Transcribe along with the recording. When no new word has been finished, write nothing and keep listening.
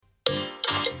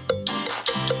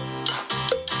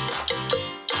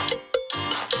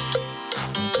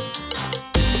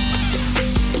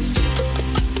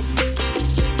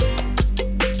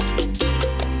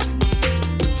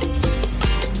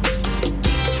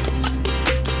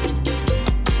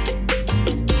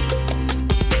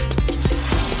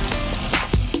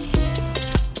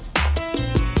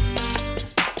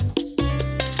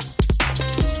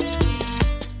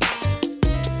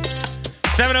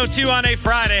7:02 on a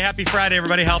Friday. Happy Friday,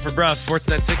 everybody. Halford Bruff,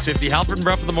 Sportsnet 650. Halford and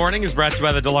Bruff of the Morning is brought to you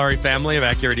by the Dilawri family of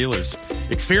Acura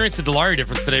dealers. Experience the Dilawri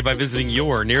difference today by visiting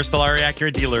your nearest Dilawri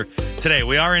Acura dealer today.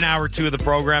 We are in hour 2 of the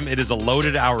program. It is a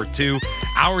loaded hour 2.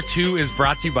 Hour 2 is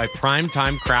brought to you by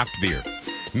Primetime Craft Beer.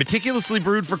 Meticulously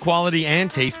brewed for quality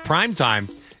and taste, Primetime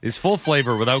is full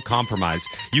flavor without compromise.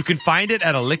 You can find it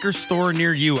at a liquor store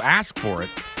near you. Ask for it.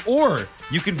 Or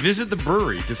you can visit the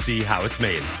brewery to see how it's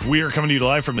made. We are coming to you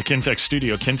live from the Kintec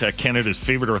studio. Kintec, Canada's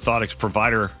favorite orthotics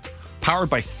provider, powered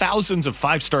by thousands of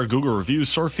 5-star Google reviews.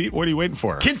 Sore feet, what are you waiting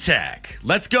for? Kintec.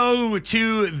 Let's go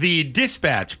to the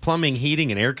Dispatch Plumbing,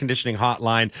 Heating, and Air Conditioning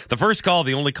hotline. The first call,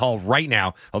 the only call right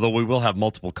now, although we will have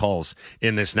multiple calls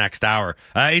in this next hour.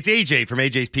 It's AJ from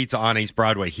AJ's Pizza on East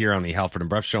Broadway here on the Halford and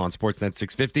Bruff Show on Sportsnet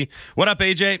 650. What up,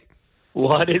 AJ?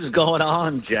 What is going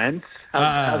on, gents?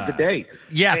 How's the day?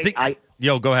 Yeah, hey,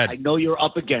 go ahead. I know you're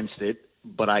up against it,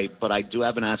 but I do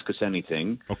have an Ask Us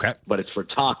Anything. Okay. But it's for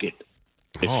Talkit.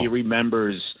 If he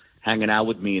remembers hanging out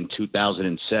with me in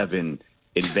 2007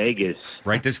 in Vegas.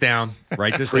 Write this down.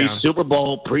 Pre-Super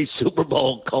Bowl,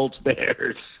 Colts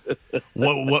Bears.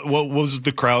 What was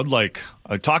the crowd like?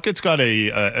 Talkit's got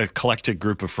a eclectic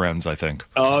group of friends, I think.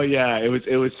 Oh yeah, it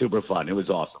was super fun. It was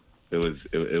awesome.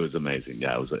 It was amazing.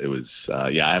 Yeah, it was.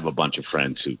 I have a bunch of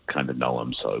friends who kind of know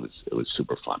him, so it was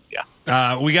super fun.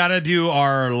 Yeah. We got to do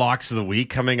our locks of the week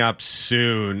coming up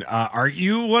soon. Are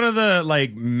you one of the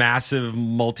massive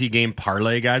multi-game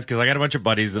parlay guys? Because I got a bunch of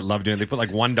buddies that love doing it. They put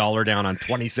 $1 down on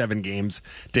 27 games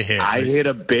to hit. I hit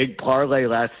a big parlay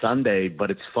last Sunday,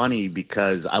 but it's funny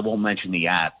because I won't mention the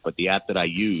app, but the app that I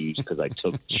used because I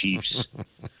took Chiefs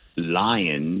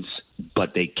Lions,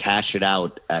 but they cash it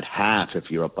out at half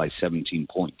if you're up by 17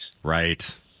 points.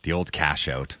 Right. The old cash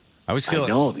out. I always feel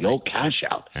the old cash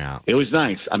out. Yeah. It was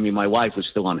nice. I mean, my wife was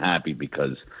still unhappy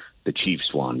because the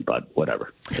Chiefs won, but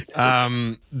whatever.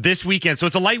 This weekend, so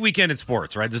it's a light weekend in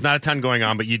sports, right? There's not a ton going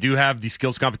on, but you do have the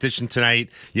skills competition tonight.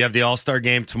 You have the All-Star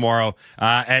game tomorrow.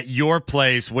 At your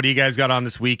place, what do you guys got on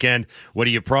this weekend? What are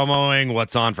you promoting?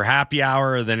 What's on for happy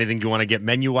hour? Is there anything you want to get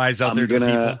menu-wise out there to the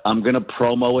people? I'm going to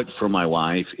promo it for my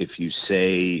wife. If you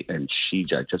say, and she's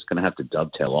just going to have to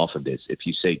dovetail off of this, if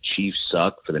you say Chiefs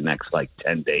suck for the next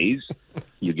 10 days,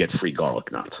 you get free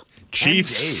garlic nuts.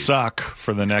 Chiefs suck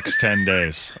for the next 10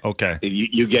 days. Okay.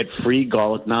 You get free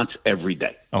garlic nuts every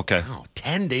day. Okay. Oh,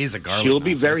 10 days of garlic She'll nuts.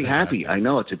 be very happy. I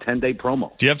know. It's a 10-day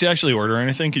promo. Do you have to actually order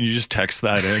anything? Can you just text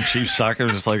that in? Chiefs suck. I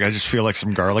just feel like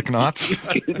some garlic nuts.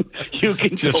 you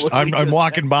can just I'm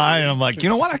walking by and I'm like, you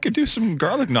know what? I could do some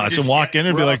garlic nuts and walk in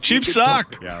and be like, Chiefs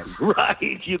suck. Yeah.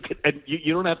 Right.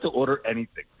 You don't have to order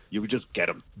anything. You would just get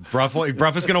them. Bruff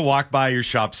is going to walk by your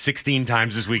shop 16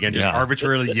 times this weekend, just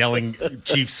arbitrarily yelling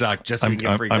Chiefs suck just so you can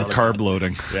get free I'm carb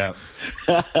loading. Yeah.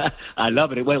 I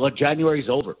love it. Well, January's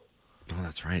over. Oh,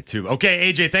 that's right, too.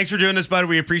 Okay, AJ, thanks for doing this, bud.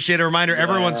 We appreciate it. A reminder,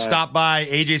 everyone stop by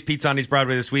AJ's Pizza on East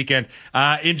Broadway this weekend.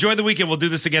 Enjoy the weekend. We'll do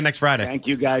this again next Friday. Thank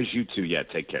you, guys. You too. Yeah,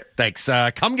 take care. Thanks.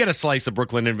 Come get a slice of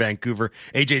Brooklyn and Vancouver.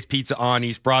 AJ's Pizza on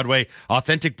East Broadway.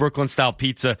 Authentic Brooklyn-style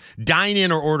pizza. Dine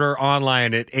in or order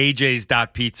online at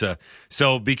ajs.pizza.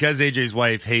 So because AJ's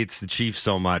wife hates the Chiefs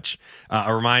so much,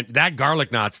 that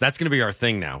garlic knots, that's going to be our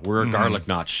thing now. We're a garlic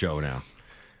knots show now.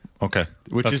 Okay.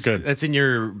 That's good. That's in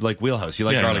your wheelhouse. You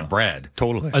like garlic bread.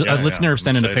 Totally. A listener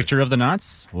sent in a picture of the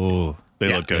nuts. Oh,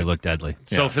 they look good. They look deadly.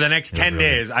 So for the next 10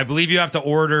 days, I believe you have to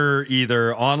order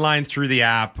either online through the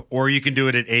app, or you can do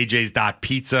it at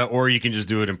ajs.pizza, or you can just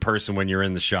do it in person when you're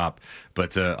in the shop.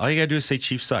 But all you got to do is say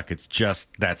Chiefs suck. It's just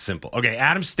that simple. Okay,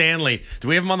 Adam Stanley. Do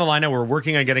we have him on the line now? We're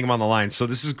working on getting him on the line. So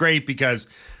this is great because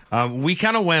we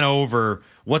kind of went over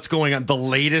what's going on, the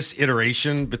latest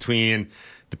iteration between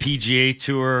the PGA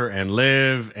Tour and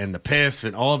LIV and the PIF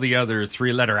and all the other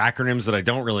 3-letter acronyms that I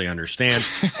don't really understand.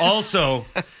 Also,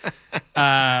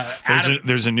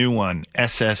 there's a new one,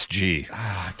 SSG.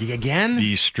 Again?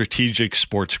 The Strategic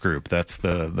Sports Group. That's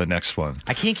the next one.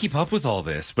 I can't keep up with all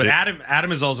this. But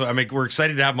Adam is also, we're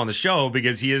excited to have him on the show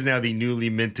because he is now the newly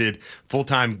minted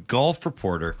full-time golf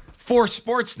reporter for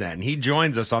Sportsnet, and he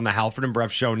joins us on the Halford and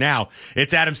Bruff Show now.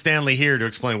 It's Adam Stanley here to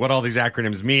explain what all these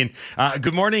acronyms mean.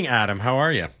 Good morning, Adam. How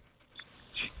are you?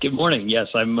 Good morning. Yes,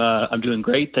 I'm doing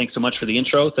great. Thanks so much for the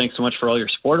intro. Thanks so much for all your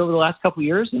support over the last couple of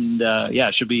years, and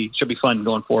it should be fun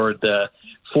going forward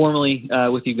formally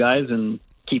with you guys and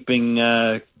keeping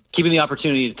the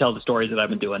opportunity to tell the stories that I've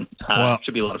been doing.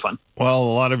 Should be a lot of fun. Well,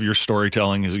 a lot of your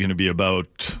storytelling is going to be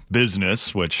about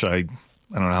business, which I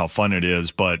don't know how fun it is,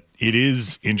 but it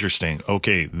is interesting.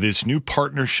 Okay, this new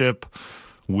partnership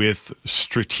with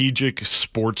Strategic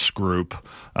Sports Group,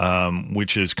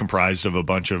 which is comprised of a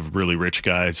bunch of really rich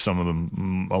guys, some of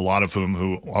them, a lot of whom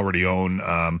who already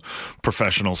own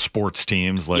professional sports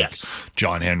teams, like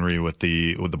John Henry with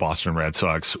the Boston Red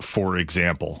Sox, for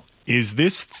example. Is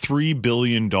this $3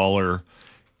 billion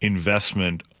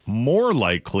investment more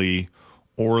likely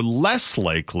or less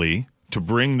likely to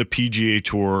bring the PGA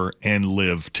Tour and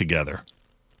LIV together?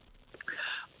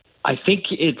 I think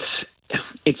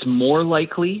it's more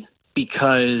likely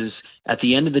because at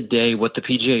the end of the day, what the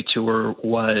PGA Tour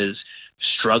was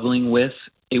struggling with,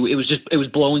 it was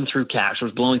blowing through cash. It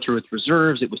was blowing through its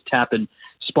reserves. It was tapping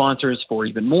sponsors for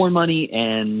even more money,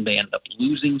 and they ended up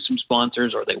losing some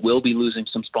sponsors, or they will be losing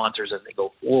some sponsors as they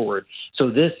go forward. So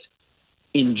this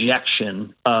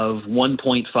injection of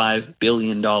 $1.5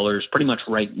 billion pretty much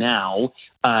right now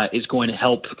is going to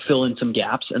help fill in some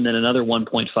gaps, and then another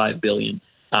 $1.5 billion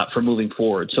for moving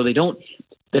forward. So they don't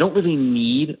really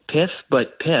need PIF,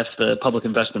 but PIF, the Public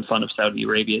Investment Fund of Saudi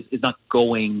Arabia, is not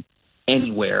going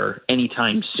anywhere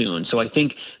anytime soon. So I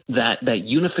think that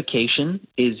unification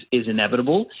is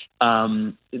inevitable.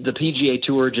 The PGA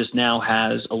Tour just now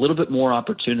has a little bit more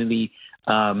opportunity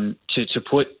to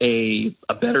put a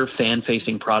better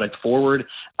fan-facing product forward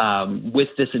with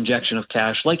this injection of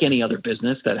cash, like any other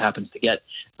business that happens to get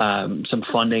some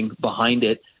funding behind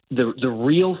it. The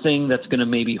real thing that's going to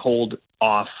maybe hold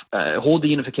the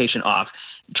unification off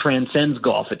transcends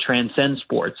golf. It transcends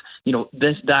sports.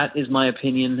 That is my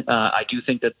opinion. I do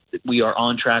think that we are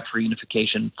on track for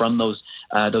unification from those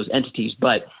entities,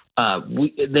 but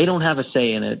they don't have a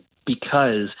say in it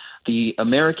because the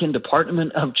American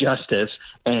Department of Justice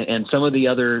and some of the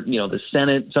other, the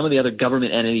Senate, some of the other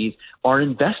government entities are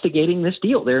investigating this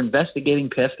deal. They're investigating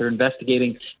PIF. They're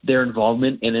investigating their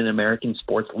involvement in an American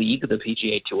sports league, the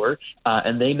PGA Tour,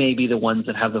 and they may be the ones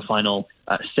that have the final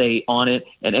say on it.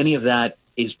 And any of that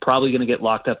is probably going to get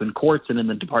locked up in courts and in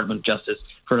the Department of Justice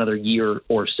for another year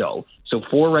or so. So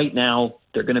for right now,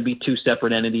 they're going to be two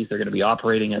separate entities. They're going to be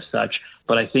operating as such.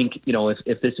 But I think,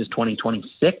 if this is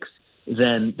 2026,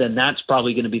 then that's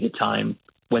probably going to be the time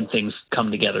when things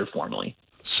come together formally.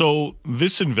 So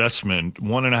this investment,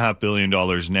 $1.5 billion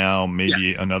now,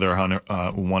 maybe another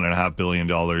 $1.5 billion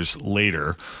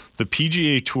later, the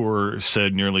PGA Tour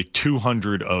said nearly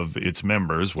 200 of its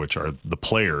members, which are the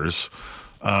players,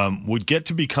 would get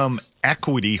to become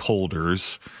equity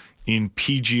holders in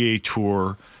PGA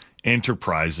Tour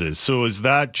enterprises. So is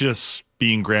that just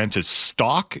being granted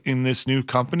stock in this new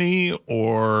company,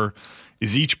 or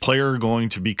is each player going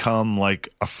to become like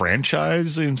a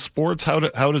franchise in sports? How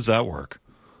does that work?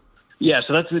 Yeah,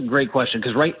 so that's a great question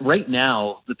because right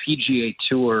now the PGA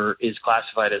Tour is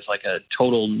classified as like a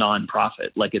total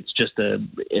nonprofit, like it's just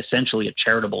essentially a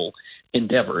charitable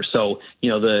endeavor. So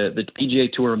the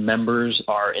PGA Tour members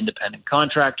are independent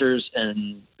contractors,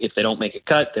 and if they don't make a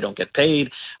cut, they don't get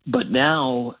paid. But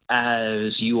now,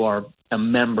 as you are a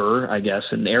member, I guess,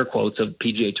 in air quotes, of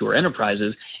PGA Tour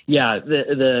Enterprises,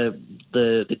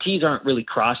 the T's aren't really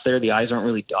crossed there, the I's aren't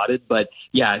really dotted, but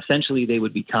essentially they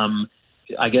would become,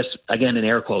 I guess, again, in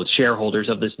air quotes, shareholders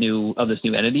of this new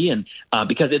entity, and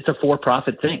because it's a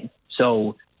for-profit thing.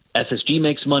 So SSG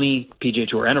makes money, PGA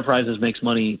Tour Enterprises makes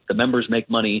money, the members make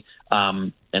money,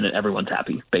 and everyone's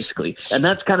happy, basically. And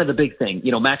that's kind of the big thing.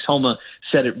 Max Homa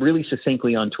said it really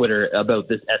succinctly on Twitter about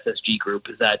this SSG group,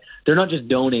 is that they're not just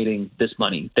donating this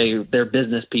money. They're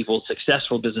business people,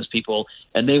 successful business people,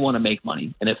 and they want to make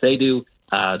money. And if they do,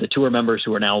 the tour members,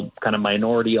 who are now kind of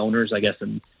minority owners, I guess,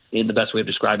 in the best way of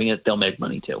describing it, they'll make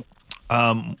money too.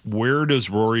 Where does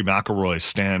Rory McIlroy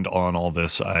stand on all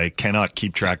this? I cannot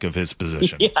keep track of his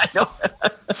position. Yeah, I know.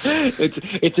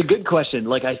 It's a good question.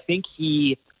 Like, I think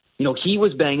he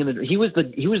was banging he was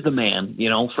the man,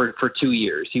 for 2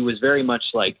 years. He was very much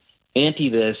like anti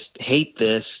this, hate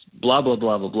this, blah, blah,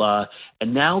 blah, blah, blah.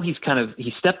 And now he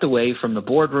stepped away from the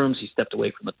boardrooms. He stepped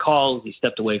away from the calls. He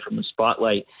stepped away from the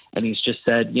spotlight. And he's just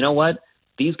said, you know what?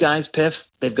 These guys, PIF,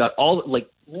 they've got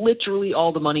literally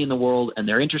all the money in the world, and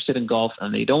they're interested in golf,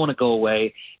 and they don't want to go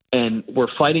away, and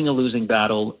we're fighting a losing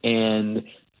battle, and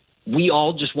we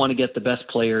all just want to get the best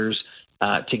players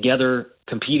together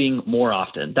competing more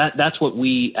often. That's what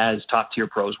we as top tier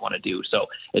pros want to do. So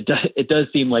it does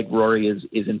seem like Rory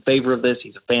is in favor of this.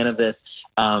 He's a fan of this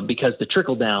because the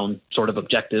trickle down sort of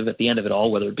objective at the end of it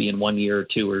all, whether it be in 1 year or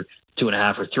 2 or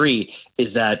 2.5 or 3,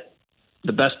 is that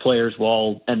the best players will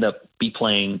all end up be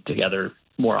playing together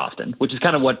more often, which is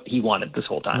kind of what he wanted this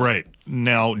whole time. Right.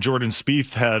 Now, Jordan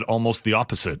Spieth had almost the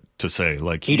opposite to say.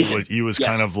 Like he was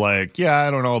kind of like,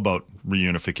 I don't know about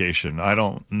reunification. I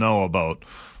don't know about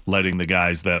letting the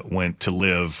guys that went to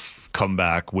LIV come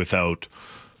back without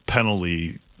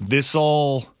penalty this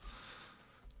all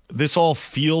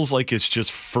feels like it's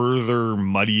just further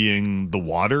muddying the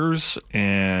waters.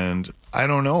 And I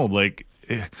don't know, like,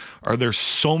 are there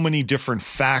so many different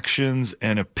factions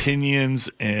and opinions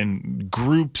and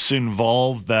groups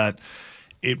involved that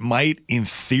it might, in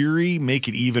theory, make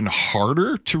it even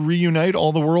harder to reunite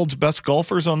all the world's best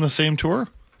golfers on the same tour?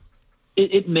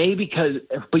 It may,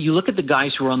 but you look at the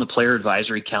guys who are on the Player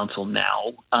Advisory Council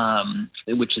now,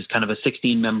 which is kind of a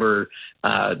 16-member,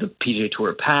 the PGA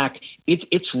Tour PAC.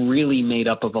 It's really made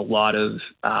up of a lot of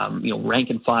rank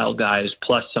and file guys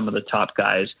plus some of the top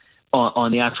guys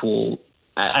on the actual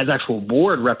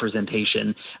board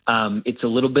representation. It's a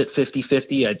little bit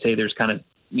 50-50. I'd say there's kind of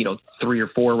 3 or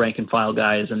 4 rank and file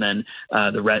guys, and then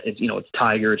the rest, it's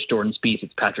Tiger, it's Jordan Spieth,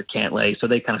 it's Patrick Cantlay. So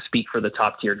they kind of speak for the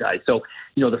top tier guys. So,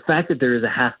 the fact that there is a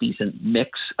half decent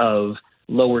mix of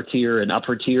lower tier and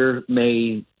upper tier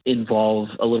may involve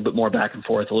a little bit more back and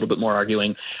forth, a little bit more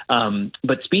arguing.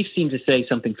 But Spieth seemed to say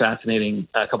something fascinating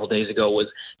a couple of days ago was,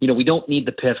 we don't need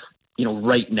the PIF,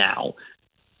 right now.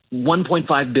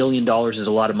 $1.5 billion is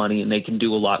a lot of money, and they can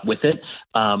do a lot with it.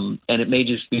 And it may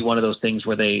just be one of those things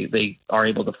where they are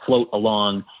able to float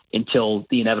along until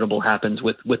the inevitable happens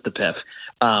with the PIF.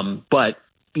 But,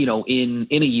 in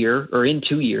a year or in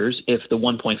 2 years, if the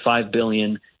 $1.5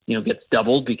 billion, gets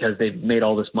doubled because they've made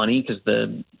all this money because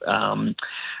the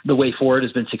way forward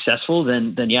has been successful,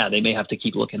 then yeah, they may have to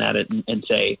keep looking at it and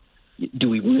say, do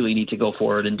we really need to go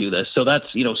forward and do this? So that's,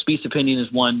 Spieth's opinion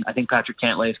is one. I think Patrick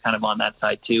Cantlay is kind of on that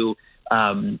side too.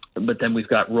 But then we've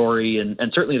got Rory and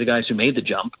certainly the guys who made the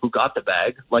jump, who got the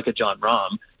bag, like a John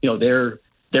Rahm.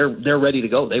 They're ready to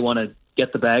go. They want to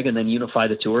get the bag and then unify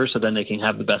the tour so then they can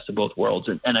have the best of both worlds.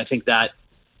 And I think that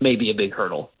may be a big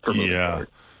hurdle for moving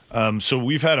forward. So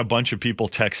we've had a bunch of people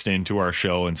text into our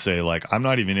show and say, like, I'm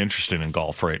not even interested in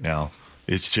golf right now.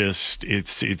 It's just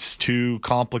it's too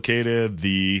complicated.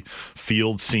 The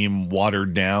fields seem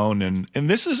watered down, and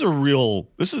this is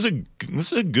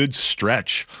a good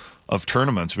stretch of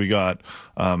tournaments. We got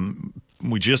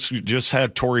we just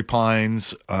had Torrey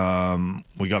Pines.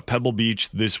 We got Pebble Beach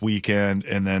this weekend,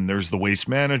 and then there's the Waste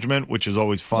Management, which is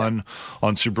always fun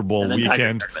on Super Bowl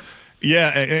weekend. Yeah,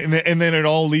 and then it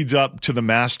all leads up to the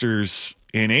Masters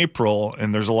in April,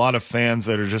 and there's a lot of fans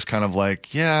that are just kind of like,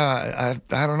 I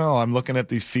don't know. I'm looking at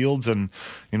these fields, and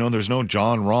there's no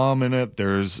John Rahm in it.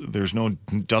 There's no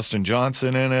Dustin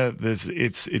Johnson in it.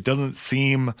 It doesn't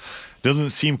seem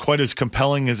quite as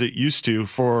compelling as it used to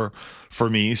for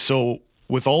me. So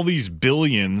with all these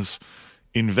billions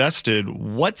invested,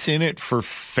 what's in it for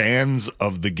fans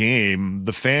of the game,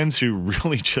 the fans who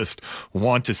really just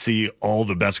want to see all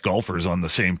the best golfers on the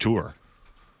same tour?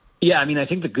 Yeah, I mean, I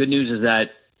think the good news is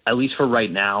that, at least for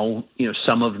right now,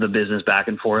 some of the business back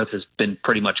and forth has been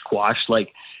pretty much quashed. Like,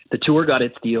 the tour got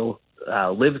its deal,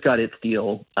 LIV's got its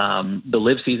deal. The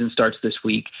LIV season starts this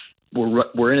week.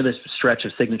 We're into this stretch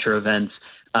of signature events.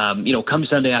 Come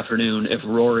Sunday afternoon, if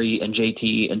Rory and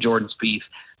JT and Jordan Spieth,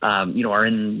 are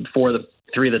in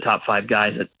three of the top 5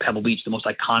 guys at Pebble Beach, the most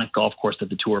iconic golf course that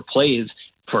the tour plays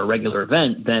for a regular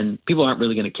event, then people aren't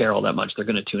really going to care all that much. They're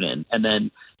going to tune in. And then,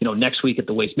 next week at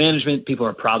the Waste Management, people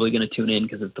are probably going to tune in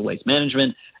because it's the Waste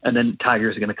Management. And then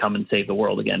Tiger's going to come and save the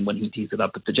world again when he tees it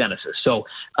up at the Genesis. So,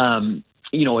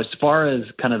 as far as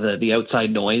kind of the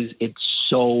outside noise, it's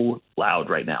so loud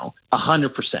right now,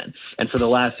 100%. And for the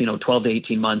last, 12 to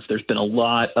 18 months, there's been a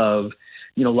lot of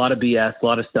BS, a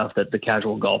lot of stuff that the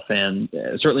casual golf fan,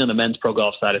 certainly on the men's pro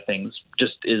golf side of things,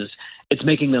 it's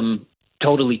making them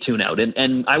totally tune out.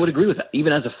 And I would agree with that.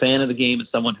 Even as a fan of the game, as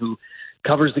someone who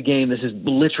covers the game, this is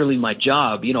literally my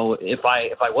job. If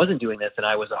I wasn't doing this and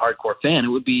I was a hardcore fan, it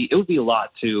would be a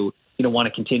lot to, want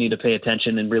to continue to pay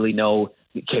attention and really know,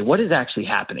 okay, what is actually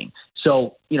happening?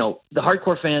 So, the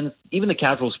hardcore fans, even the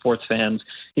casual sports fans,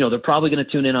 they're probably going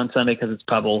to tune in on Sunday because it's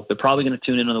Pebble. They're probably going to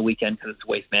tune in on the weekend because it's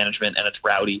Waste Management and it's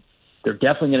rowdy. They're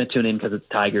definitely going to tune in because it's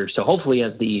Tiger. So hopefully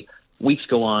as the weeks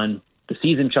go on, the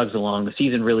season chugs along, the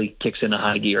season really kicks into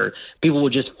high gear, people will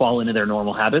just fall into their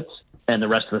normal habits, and the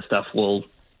rest of the stuff will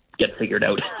get figured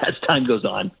out as time goes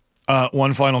on.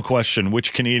 One final question.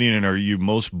 Which Canadian are you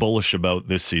most bullish about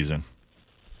this season?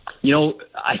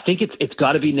 I think it's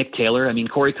got to be Nick Taylor. I mean,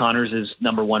 Corey Connors is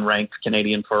number 1 ranked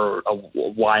Canadian for a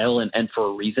while and for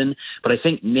a reason. But I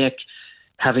think Nick,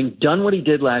 having done what he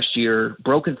did last year,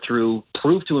 broken through,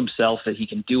 proved to himself that he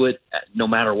can do it no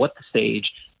matter what the stage,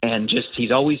 and just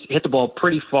he's always hit the ball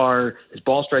pretty far. His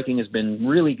ball striking has been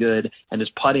really good, and his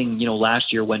putting,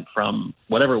 last year went from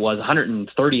whatever it was,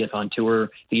 130th on tour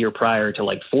the year prior to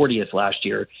like 40th last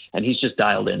year, and he's just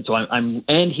dialed in. So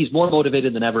and he's more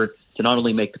motivated than ever to not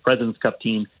only make the President's Cup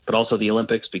team, but also the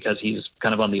Olympics, because he's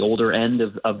kind of on the older end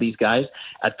of these guys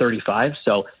at 35.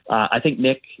 So I think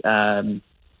Nick, I'm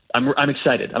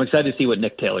excited. I'm excited to see what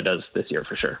Nick Taylor does this year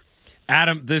for sure.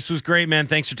 Adam, this was great, man.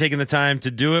 Thanks for taking the time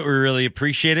to do it. We really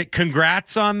appreciate it.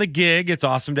 Congrats on the gig. It's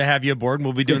awesome to have you aboard. And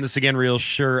we'll be doing this again real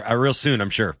soon, I'm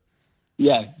sure.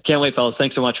 Yeah, can't wait, fellas.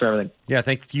 Thanks so much for everything. Yeah,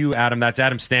 thank you, Adam. That's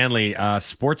Adam Stanley,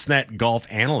 Sportsnet golf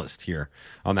analyst here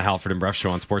on the Halford and Bruff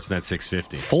Show on Sportsnet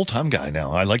 650. Full-time guy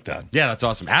now. I like that. Yeah, that's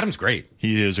awesome. Adam's great.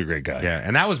 He is a great guy. Yeah,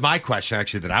 and that was my question,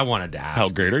 actually, that I wanted to ask. How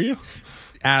great are you?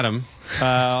 Adam,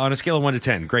 on a scale of 1 to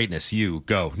 10, greatness, you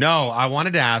go. No, I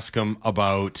wanted to ask him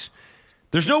about...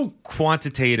 There's no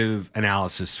quantitative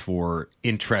analysis for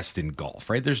interest in golf,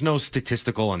 right? There's no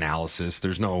statistical analysis.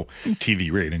 There's no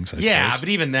TV ratings, I yeah, suppose. but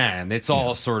even then, it's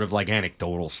all sort of like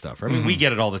anecdotal stuff. I mean, we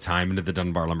get it all the time into the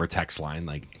Dunbar Lumber text line,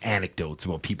 like anecdotes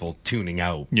about people tuning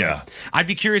out. Yeah. But I'd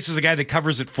be curious, as a guy that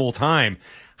covers it full time,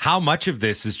 how much of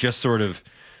this is just sort of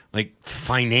like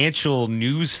financial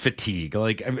news fatigue.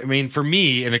 Like, I mean, for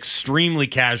me, an extremely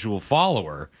casual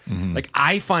follower, like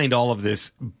I find all of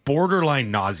this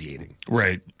borderline nauseating.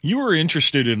 Right. You were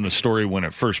interested in the story when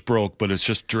it first broke, but it's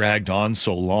just dragged on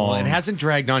so long. Well, it hasn't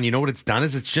dragged on. You know what it's done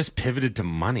is it's just pivoted to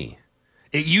money.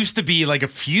 It used to be like a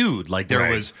feud. Like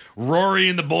there was Rory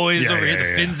and the boys over here,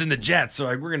 the Finns and the Jets. So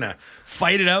like we're going to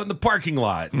fight it out in the parking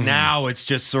lot. Now it's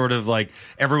just sort of like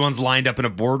everyone's lined up in a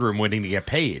boardroom waiting to get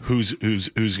paid. Who's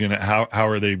going to, how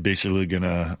are they basically going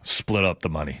to split up the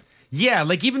money? Yeah,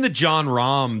 like even the John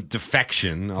Rahm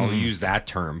defection, I'll use that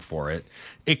term for it,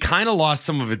 it kind of lost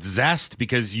some of its zest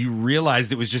because you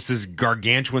realized it was just this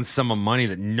gargantuan sum of money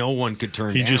that no one could turn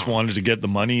down. He just wanted to get the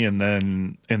money, and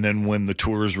then when the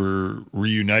tours were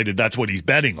reunited, that's what he's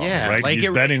betting on, right? Like he's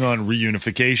betting on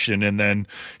reunification, and then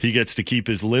he gets to keep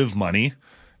his live money.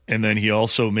 And then he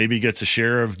also maybe gets a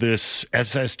share of this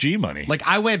SSG money. Like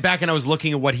I went back and I was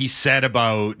looking at what he said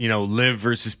about, Live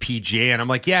versus PGA. And I'm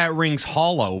like, yeah, it rings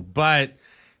hollow, but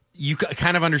you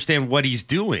kind of understand what he's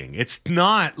doing. It's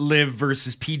not Live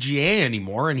versus PGA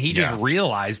anymore. And he just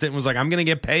realized it and was like, I'm going to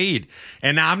get paid.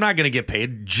 And now I'm not going to get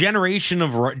paid. Generations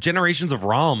of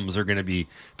ROMs are going to be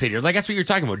paid here. Like that's what you're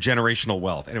talking about, generational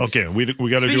wealth. Anyways, okay, we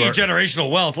got to do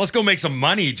generational wealth. Let's go make some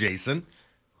money, Jason.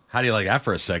 How do you like that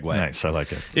for a segue? Nice, I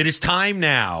like it. It is time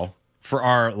now for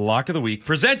our Lock of the Week,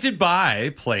 presented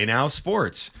by Play Now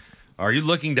Sports. Are you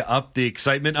looking to up the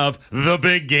excitement of the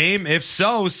big game? If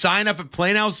so, sign up at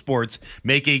Play Now Sports,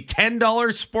 make a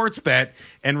 $10 sports bet,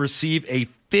 and receive a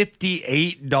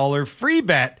 $58 free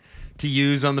bet to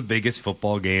use on the biggest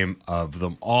football game of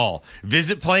them all.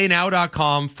 Visit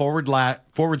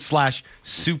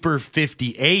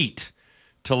playnow.com/super58.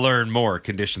 to learn more.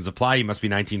 Conditions apply. You must be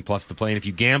 19 plus to play. And if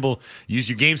you gamble, use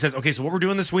your game sense. Okay, so what we're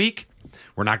doing this week,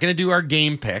 we're not going to do our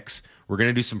game picks. We're going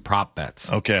to do some prop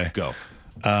bets. Okay. Go.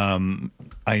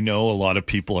 I know a lot of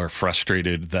people are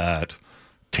frustrated that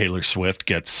Taylor Swift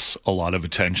gets a lot of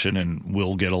attention and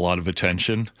will get a lot of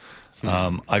attention.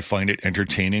 I find it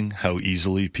entertaining how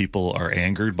easily people are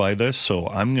angered by this, so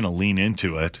I'm going to lean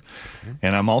into it.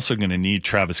 And I'm also going to need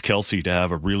Travis Kelce to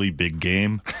have a really big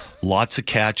game. Lots of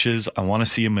catches. I want to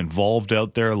see him involved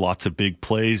out there. Lots of big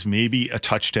plays, maybe a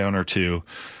touchdown or two,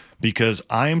 because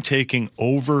I'm taking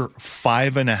over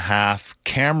 5.5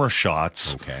 camera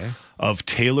shots of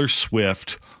Taylor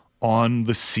Swift on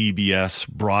the CBS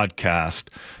broadcast.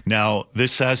 Now,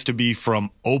 this has to be from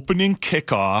opening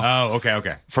kickoff. Oh,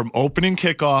 okay. From opening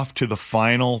kickoff to the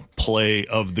final play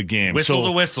of the game. Whistle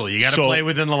to whistle. You got to play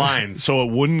within the lines. So it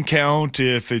wouldn't count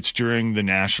if it's during the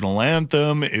national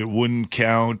anthem. It wouldn't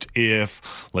count if,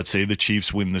 let's say, the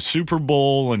Chiefs win the Super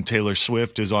Bowl and Taylor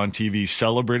Swift is on TV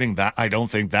celebrating. That I don't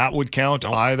think that would count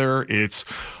either. It's,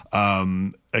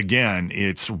 again,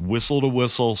 it's whistle to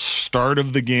whistle, start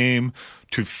of the game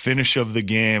to finish of the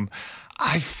game.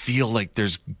 I feel like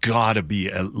there's got to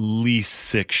be at least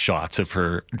 6 shots of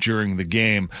her during the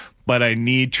game, but I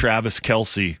need Travis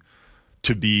Kelce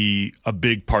to be a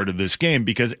big part of this game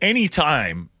because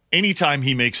anytime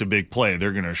he makes a big play,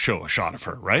 they're going to show a shot of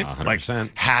her, right? 100%. Like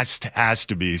has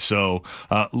to be. So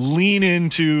lean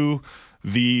into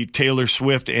the Taylor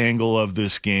Swift angle of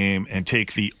this game and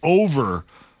take the over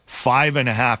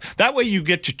 5.5. That way you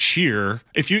get to cheer.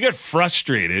 If you get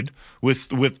frustrated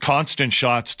with constant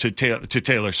shots to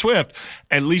Taylor Swift,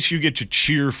 at least you get to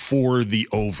cheer for the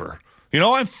over.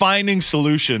 I'm finding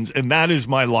solutions, and that is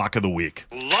my lock of the week.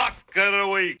 Lock of the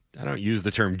week. I don't use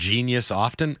the term genius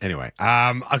often. Anyway,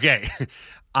 okay.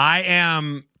 I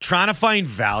am trying to find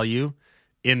value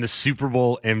in the Super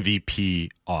Bowl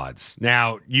MVP odds.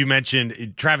 Now, you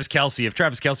mentioned Travis Kelce. If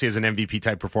Travis Kelce has an MVP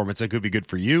type performance, that could be good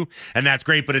for you, and that's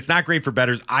great, but it's not great for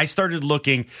bettors. I started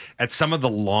looking at some of the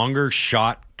longer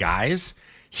shot guys.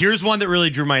 Here's one that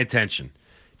really drew my attention.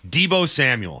 Deebo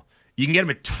Samuel. You can get him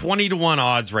at 20-1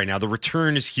 odds right now. The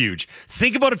return is huge.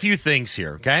 Think about a few things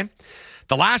here, okay?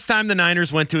 The last time the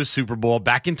Niners went to a Super Bowl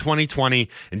back in 2020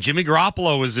 and Jimmy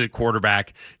Garoppolo was at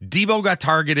quarterback, Deebo got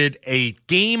targeted a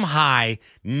game high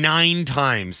 9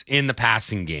 times in the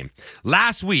passing game.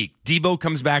 Last week, Deebo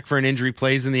comes back for an injury,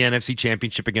 plays in the NFC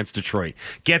Championship against Detroit,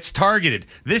 gets targeted,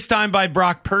 this time by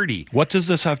Brock Purdy. What does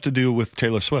this have to do with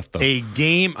Taylor Swift, though?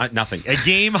 Nothing. A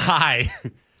game high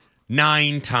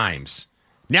 9 times.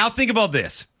 Now think about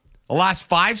this. The last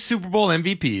 5 Super Bowl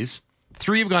MVPs,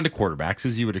 3 have gone to quarterbacks,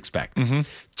 as you would expect.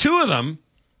 2 of them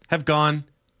have gone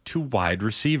to wide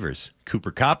receivers. Cooper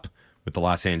Kupp with the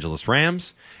Los Angeles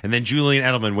Rams, and then Julian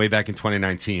Edelman way back in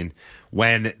 2019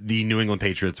 when the New England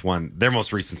Patriots won their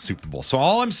most recent Super Bowl. So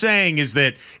all I'm saying is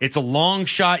that it's a long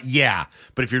shot, yeah,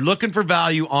 but if you're looking for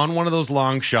value on one of those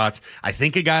long shots, I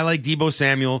think a guy like Deebo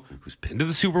Samuel, who's been to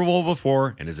the Super Bowl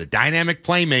before and is a dynamic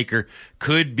playmaker,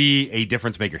 could be a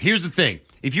difference maker. Here's the thing.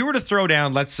 If you were to throw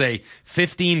down, let's say,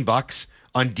 $15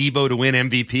 on Deebo to win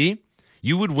MVP,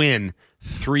 you would win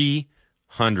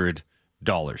 $300.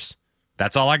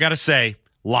 That's all I got to say.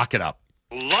 Lock it up.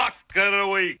 Lock of the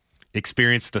week.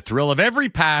 Experience the thrill of every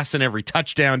pass and every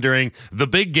touchdown during the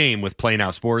big game with Play Now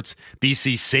Sports,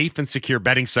 BC's safe and secure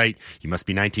betting site. You must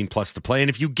be 19 plus to play, and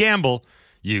if you gamble,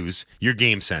 use your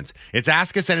game sense. It's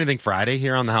Ask Us Anything Friday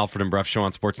here on the Halford and Bruff Show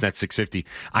on Sportsnet 650.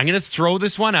 I'm going to throw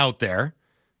this one out there.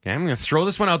 Okay, I'm going to throw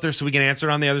this one out there so we can answer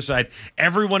it on the other side.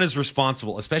 Everyone is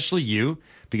responsible, especially you,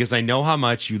 because I know how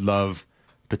much you love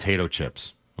potato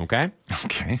chips. Okay?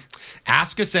 Okay.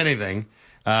 Ask Us Anything.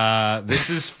 This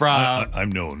is from...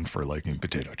 I'm known for liking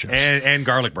potato chips. And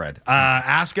garlic bread.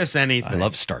 Ask Us Anything. I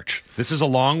love starch. This is a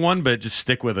long one, but just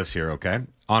stick with us here, okay?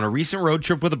 On a recent road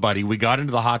trip with a buddy, we got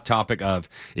into the hot topic of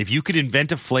if you could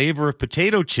invent a flavor of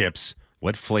potato chips,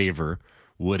 what flavor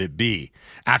would it be?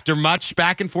 After much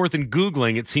back and forth and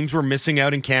Googling, it seems we're missing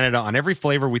out in Canada on every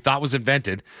flavor we thought was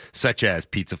invented, such as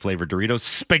pizza-flavored Doritos,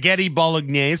 spaghetti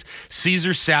bolognese,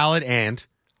 Caesar salad, and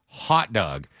hot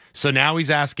dog. So now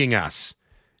he's asking us,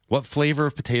 what flavor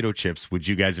of potato chips would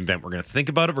you guys invent? We're going to think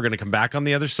about it. We're going to come back on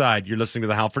the other side. You're listening to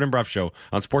the Halford and Bruff Show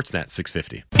on Sportsnet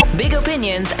 650. Big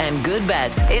opinions and good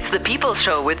bets. It's the People's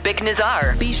Show with Bick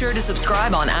Nazar. Be sure to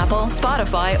subscribe on Apple,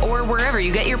 Spotify, or wherever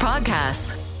you get your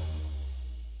podcasts.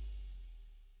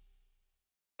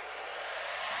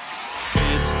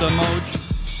 It's the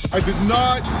Moach. I did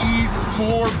not eat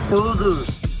 4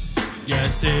 burgers.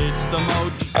 Yes, it's the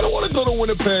Moach. I don't want to go to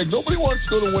Winnipeg. Nobody wants to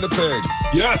go to Winnipeg.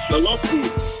 Yes, I love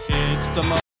food. It's the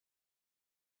Moach.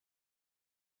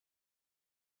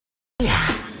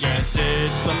 Yes,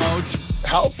 it's the Moach.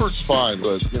 Halford's fine,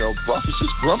 but, Bruff is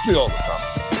just grumpy all the time.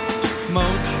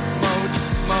 Moach, Moach,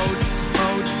 Moach,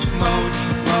 Moach, Moach,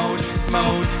 Moach,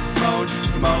 Moach, Moach,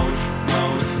 Moach,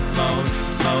 Moach,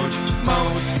 Moach,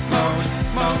 Moach, Moach,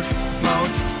 Moach,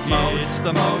 Moach, Moach. It's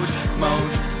the Moach,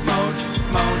 Moach, Moach,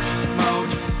 Moach,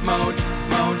 Moach, Moach,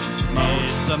 Moach.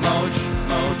 It's the Moach,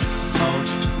 Moach,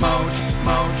 Moach, Moach,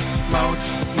 Moach, Moach,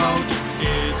 Moach.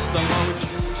 It's the Moach.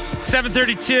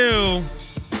 7:32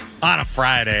 on a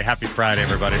Friday. Happy Friday,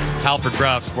 everybody. Halford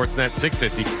Bruff, Sportsnet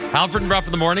 650. Halford and Bruff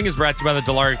in the Morning is brought to you by the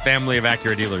Dilawri family of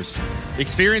Acura dealers.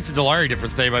 Experience the Dilawri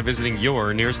difference today by visiting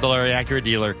your nearest Dilawri Acura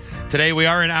dealer. Today, we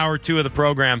are in hour 2 of the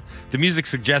program. The music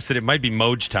suggested it might be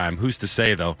Moj time. Who's to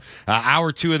say, though?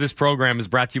 Hour 2 of this program is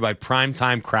brought to you by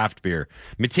Primetime Craft Beer.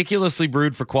 Meticulously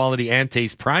brewed for quality and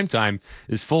taste, Primetime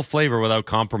is full flavor without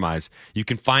compromise. You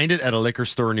can find it at a liquor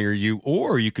store near you,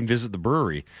 or you can visit the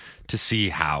brewery to see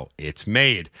how it's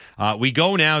made. We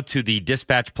go now to the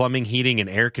Dispatch Plumbing, Heating, and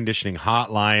Air Conditioning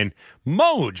Hotline.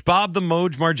 Moj, Bob the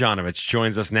Moj Marjanovic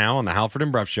joins us now on the Halford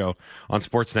and Bruff Show on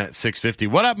Sportsnet 650.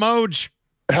 What up, Moj?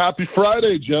 Happy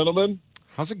Friday, gentlemen.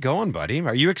 How's it going, buddy?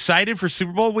 Are you excited for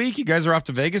Super Bowl week? You guys are off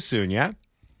to Vegas soon, yeah?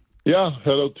 Yeah,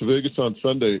 head out to Vegas on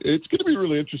Sunday. It's going to be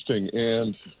really interesting,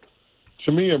 and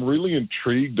to me, I'm really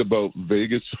intrigued about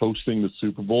Vegas hosting the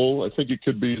Super Bowl. I think it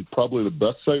could be probably the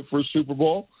best site for a Super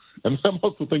Bowl. And I'm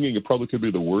also thinking it probably could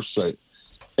be the worst site.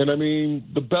 And, I mean,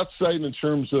 the best site in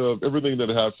terms of everything that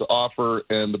it has to offer,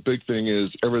 and the big thing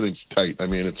is everything's tight. I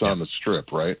mean, it's on the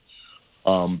Strip, right?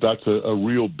 That's a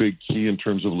real big key in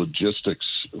terms of logistics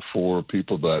for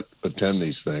people that attend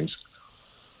these things.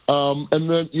 And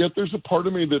then yet there's a part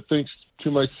of me that thinks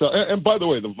to myself, and by the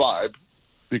way, the vibe,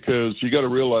 because you got to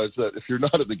realize that if you're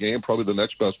not at the game, probably the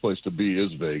next best place to be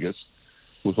is Vegas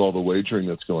with all the wagering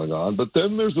that's going on. But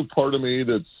then there's a part of me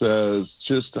that says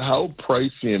just how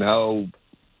pricey and how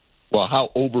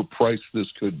overpriced this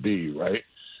could be, right?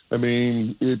 I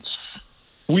mean,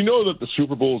 we know that the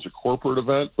Super Bowl is a corporate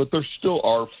event, but there still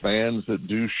are fans that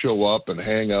do show up and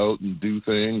hang out and do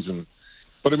things.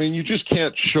 But I mean, you just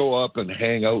can't show up and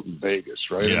hang out in Vegas,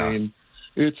 right? Yeah. I mean,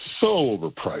 it's so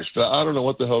overpriced. I don't know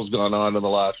what the hell's gone on in the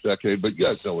last decade, but you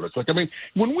guys know what it's like. I mean,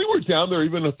 when we were down there,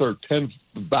 even with our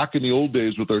back in the old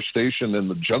days with our station and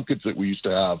the junkets that we used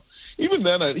to have, even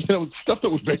then, stuff that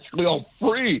was basically all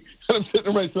free. And I'm sitting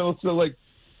there myself, so like,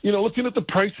 looking at the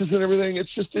prices and everything,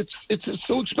 it's just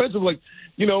so expensive. Like,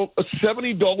 a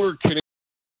 $70 Canadian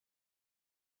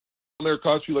there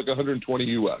costs you like $120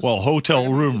 US. Well,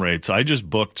 hotel room rates. I just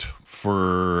booked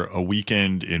for a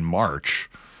weekend in March,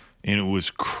 and it was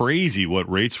crazy what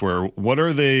rates were. What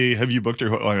are they? Have you booked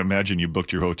your? I imagine you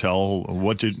booked your hotel.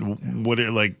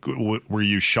 Were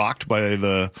you shocked by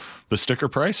the sticker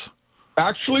price?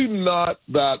 Actually, not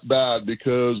that bad,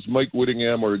 because Mike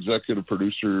Whittingham, our executive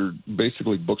producer,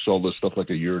 basically books all this stuff like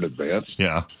a year in advance.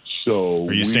 Yeah. So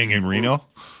are you staying in Reno?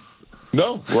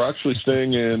 No, we're actually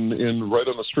staying in right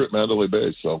on the Strip, Mandalay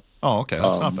Bay. So. Oh, okay,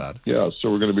 that's not bad. Yeah,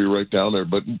 so we're going to be right down there.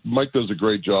 But Mike does a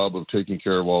great job of taking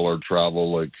care of all our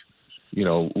travel, like,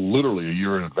 literally a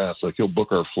year in advance. Like, he'll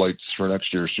book our flights for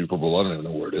next year's Super Bowl. I don't even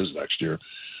know where it is next year.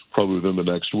 Probably within the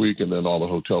next week, and then all the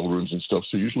hotel rooms and stuff.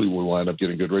 So usually we'll wind up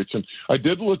getting good rates. And I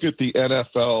did look at the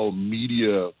NFL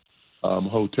media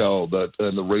hotel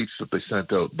and the rates that they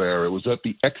sent out there. It was at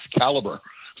the Excalibur.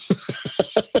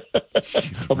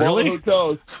 Jeez, of really? all the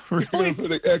hotels, Really? for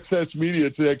the excess media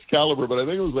to Excalibur, but I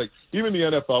think it was like even the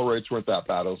NFL rates weren't that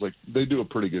bad. I was like, they do a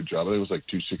pretty good job. I think it was like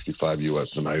 $265 US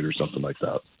a night or something like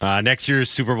that. Next year's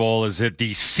Super Bowl is at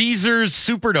the Caesars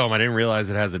Superdome. I didn't realize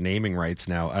it has a naming rights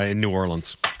now in New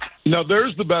Orleans. Now,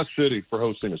 there's the best city for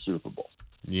hosting a Super Bowl.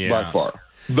 Yeah, by far,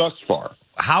 thus far.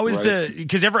 How is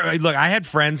because I had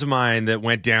friends of mine that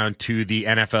went down to the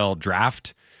NFL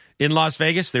draft in Las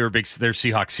Vegas. They're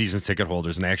Seahawks season ticket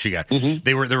holders, and they actually got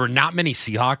there were not many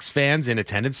Seahawks fans in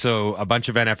attendance, so a bunch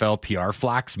of NFL PR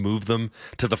flacks moved them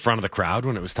to the front of the crowd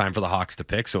when it was time for the Hawks to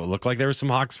pick, so it looked like there were some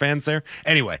Hawks fans there.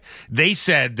 Anyway, they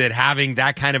said that having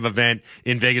that kind of event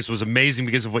in Vegas was amazing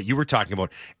because of what you were talking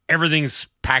about. Everything's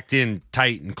packed in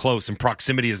tight and close, and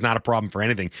proximity is not a problem for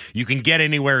anything. You can get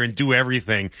anywhere and do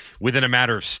everything within a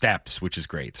matter of steps, which is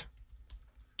great.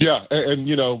 Yeah, and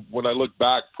when I look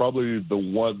back, probably the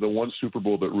one Super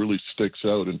Bowl that really sticks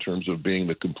out in terms of being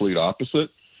the complete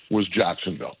opposite was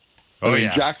Jacksonville.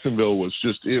 Jacksonville was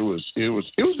just it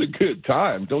was a good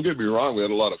time. Don't get me wrong, we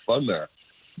had a lot of fun there.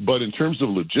 But in terms of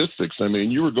logistics, I mean,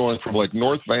 you were going from like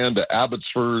North Van to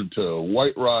Abbotsford to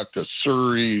White Rock to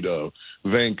Surrey to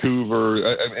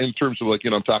Vancouver. In terms of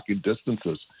I'm talking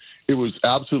distances. It was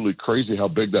absolutely crazy how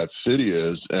big that city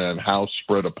is and how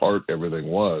spread apart everything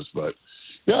was. But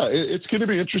yeah, it's going to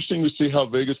be interesting to see how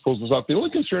Vegas pulls this off. The only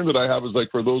concern that I have is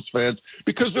for those fans,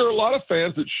 because there are a lot of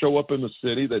fans that show up in the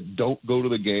city that don't go to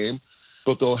the game,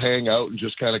 but they'll hang out and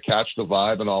just kind of catch the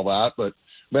vibe and all that. But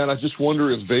man, I just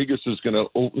wonder if Vegas is going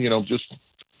to, just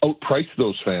outprice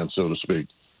those fans, so to speak.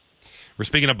 We're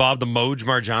speaking of Bob the Moj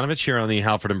Marjanovic here on the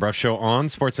Halford and Bruff Show on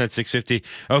Sportsnet 650.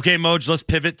 Okay, Moj, let's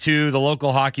pivot to the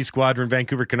local hockey squadron,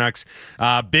 Vancouver Canucks.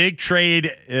 Big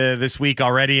trade this week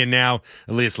already, and now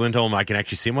Elias Lindholm, I can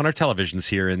actually see him on our televisions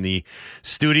here in the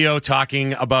studio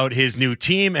talking about his new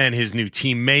team and his new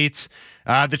teammates.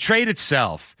 The trade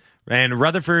itself, and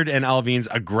Rutherford and Alvin's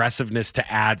aggressiveness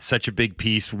to add such a big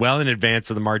piece well in advance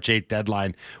of the March 8th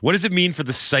deadline. What does it mean for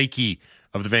the psyche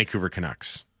of the Vancouver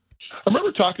Canucks? I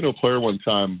remember talking to a player one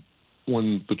time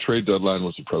when the trade deadline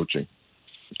was approaching.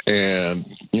 And,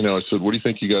 I said, what do you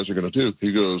think you guys are going to do?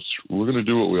 He goes, we're going to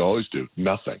do what we always do,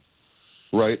 nothing.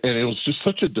 Right? And it was just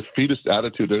such a defeatist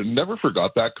attitude. I never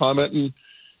forgot that comment. And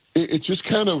it just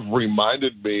kind of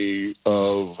reminded me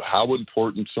of how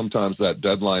important sometimes that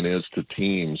deadline is to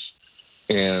teams.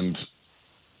 And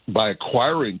by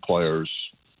acquiring players,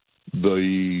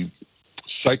 the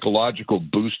psychological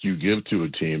boost you give to a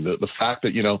team, the fact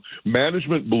that,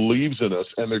 management believes in us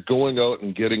and they're going out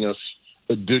and getting us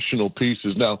additional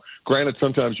pieces. Now, granted,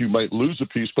 sometimes you might lose a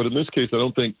piece, but in this case, I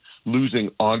don't think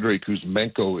losing Andrei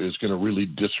Kuzmenko is going to really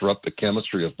disrupt the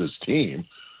chemistry of this team.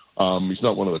 He's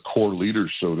not one of the core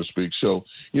leaders, so to speak. So,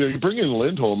 you bring in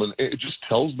Lindholm and it just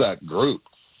tells that group,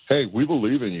 hey, we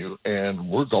believe in you and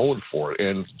we're going for it.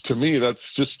 And to me,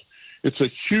 it's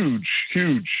a huge,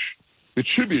 it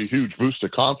should be a huge boost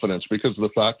of confidence because of the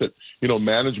fact that,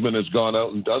 management has gone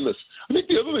out and done this. I think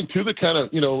the other thing, too, that kind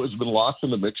of, has been lost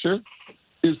in the mix here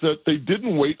is that they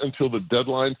didn't wait until the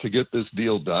deadline to get this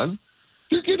deal done.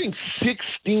 They're getting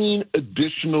 16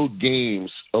 additional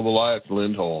games of Elias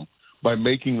Lindholm by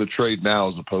making the trade now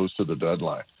as opposed to the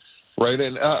deadline, right?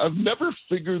 And I've never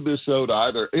figured this out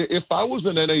either. If I was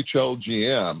an NHL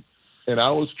GM and I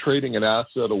was trading an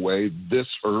asset away this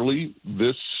early,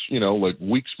 like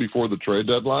weeks before the trade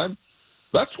deadline,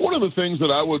 that's one of the things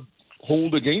that I would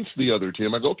hold against the other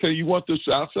team. I go, okay, you want this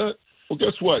asset? Well,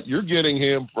 guess what? You're getting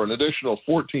him for an additional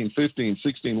 14, 15,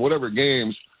 16, whatever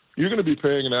games. You're going to be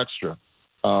paying an extra.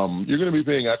 You're going to be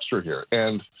paying extra here.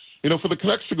 And, for the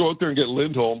Canucks to go out there and get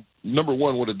Lindholm, number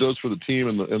one, what it does for the team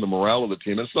and the morale of the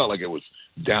team, it's not like it was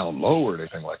down low or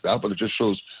anything like that, but it just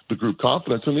shows the group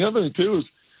confidence. And the other thing, too, is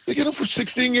they get him for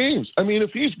 16 games. I mean,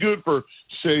 if he's good for,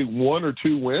 say, 1 or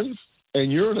 2 wins,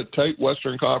 and you're in a tight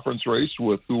Western Conference race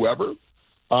with whoever,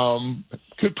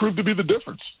 could prove to be the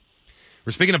difference.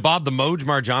 We're speaking of Bob the Moj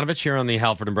Marjanovic here on the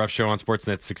Halford and Bruff Show on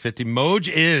Sportsnet 650. Moj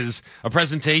is a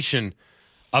presentation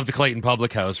of the Clayton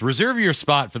Public House. Reserve your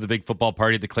spot for the big football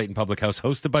party at the Clayton Public House,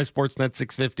 hosted by Sportsnet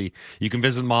 650. You can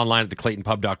visit them online at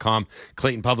theclaytonpub.com.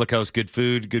 Clayton Public House, good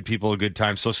food, good people, a good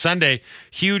time. So Sunday,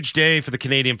 huge day for the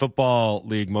Canadian Football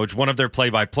League, Moj. One of their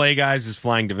play-by-play guys is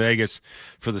flying to Vegas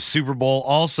for the Super Bowl.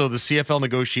 Also, the CFL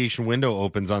negotiation window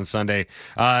opens on Sunday.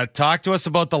 Talk to us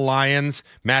about the Lions,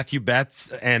 Matthew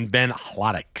Betts and Ben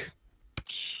Hladek.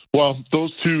 Well,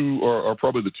 those two are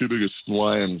probably the two biggest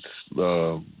Lions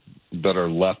that are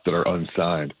left that are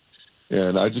unsigned.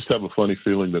 And I just have a funny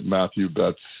feeling that Matthew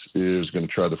Betts is going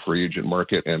to try the free agent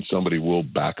market and somebody will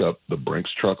back up the Brinks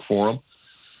truck for him.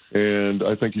 And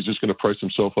I think he's just going to price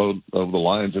himself out of the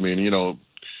Lions. I mean, you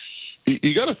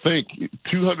got to think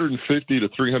 $250,000 to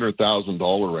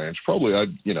 $300,000 range. Probably,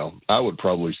 I would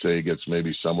probably say he gets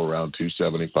maybe somewhere around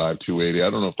 $275,000, $280,000. I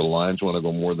don't know if the Lions want to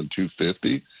go more than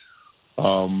 $250,000.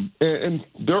 And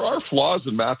there are flaws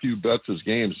in Matthew Betts'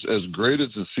 games. As great as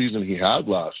the season he had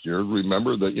last year,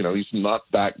 remember that, he's not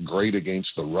that great against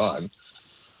the run.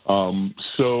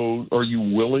 So are you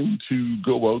willing to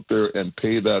go out there and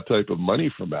pay that type of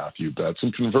money for Matthew Betts?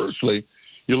 And conversely,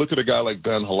 you look at a guy like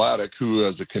Ben Hladek, who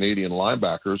as a Canadian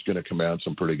linebacker is going to command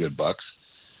some pretty good bucks.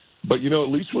 But, at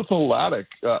least with Hladek,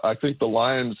 I think the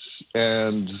Lions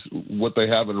and what they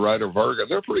have in Ryder Varga,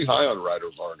 they're pretty high on Ryder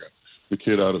Varga, the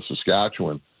kid out of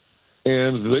Saskatchewan.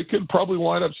 And they could probably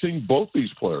wind up seeing both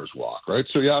these players walk, right?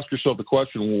 So you ask yourself the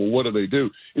question, well, what do they do?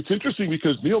 It's interesting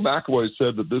because Neil McAvoy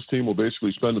said that this team will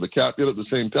basically spend to the cap, yet at the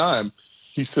same time,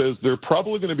 he says they're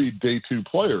probably going to be day two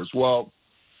players. Well,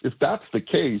 if that's the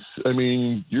case, I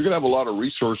mean, you're going to have a lot of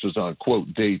resources on,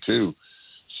 quote, day two.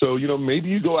 So, maybe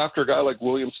you go after a guy like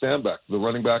William Stanback, the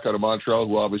running back out of Montreal,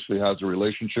 who obviously has a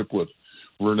relationship with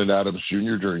Vernon Adams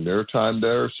Jr. during their time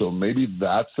there. So maybe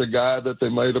that's a guy that they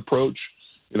might approach.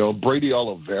 Brady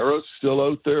Oliveira's still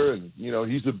out there, and,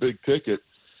 he's a big ticket.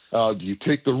 Do you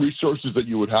take the resources that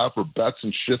you would have for Betts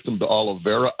and shift them to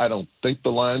Oliveira? I don't think the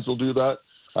Lions will do that.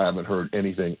 I haven't heard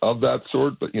anything of that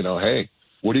sort. But, hey,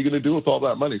 what are you going to do with all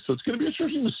that money? So it's going to be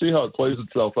interesting to see how it plays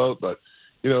itself out. But,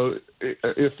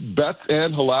 if Betts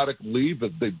and Hladek leave,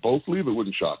 if they both leave, it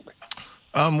wouldn't shock me.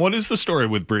 What is the story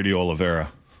with Brady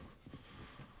Oliveira?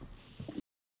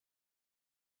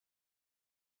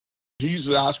 He's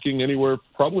asking anywhere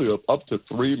probably up to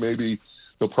 $3. Maybe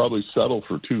he'll probably settle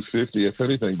for $250 if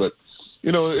anything. But,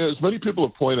 as many people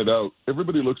have pointed out,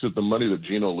 everybody looks at the money that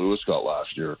Geno Lewis got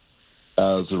last year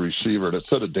as a receiver, and it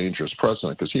set a dangerous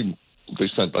precedent because they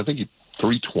sent, I think,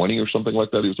 320 or something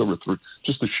like that. He was over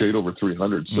just a shade over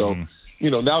 300. So,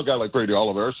 now a guy like Brady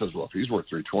Oliveira says, well, if he's worth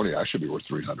 320, I should be worth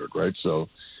 300, right? So,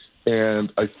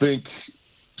 and I think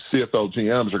CFL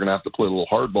GMs are going to have to play a little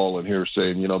hardball in here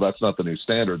saying, that's not the new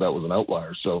standard. That was an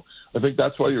outlier. So I think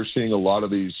that's why you're seeing a lot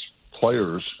of these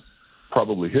players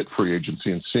probably hit free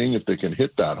agency and seeing if they can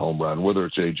hit that home run, whether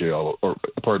it's AJ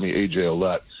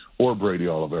Ouellette or Brady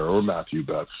Oliveira or Matthew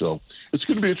Betts. So it's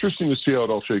going to be interesting to see how it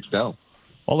all shakes down.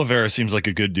 Oliveira seems like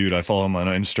a good dude. I follow him on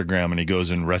Instagram, and he goes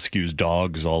and rescues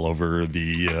dogs all over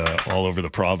the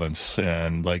province,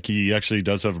 and he actually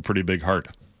does have a pretty big heart.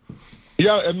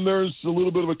 Yeah, and there's a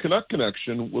little bit of a Canuck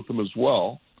connection with them as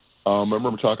well. I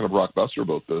remember talking to Brock Besser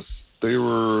about this. They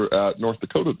were at North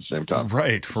Dakota at the same time.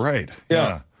 Right.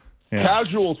 Yeah.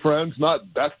 Casual friends, not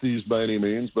besties by any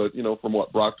means, but, from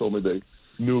what Brock told me, they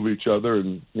knew of each other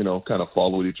and, kind of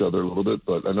followed each other a little bit.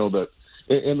 But I know that,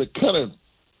 and the kind of,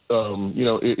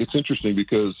 it's interesting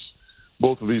because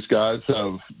both of these guys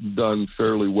have done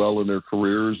fairly well in their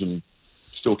careers and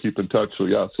still keep in touch. So,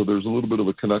 so there's a little bit of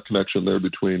a Canuck connection there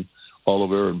between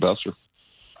Oliveira and Besser.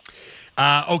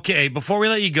 Okay, before we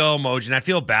let you go, Moj, and I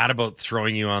feel bad about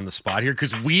throwing you on the spot here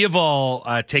because we have all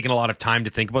taken a lot of time to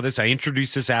think about this. I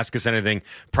introduced this Ask Us Anything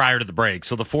prior to the break.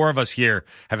 So the four of us here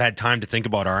have had time to think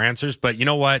about our answers. But you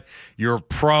know what? You're a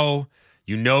pro.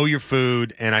 You know your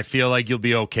food, and I feel like you'll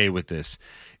be okay with this.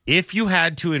 If you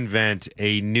had to invent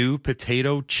a new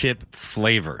potato chip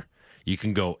flavor, you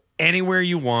can go anywhere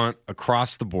you want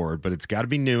across the board, but it's got to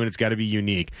be new and it's got to be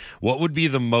unique. What would be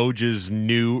the Moj's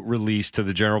new release to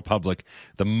the general public?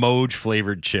 The Moj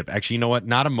flavored chip. Actually, you know what?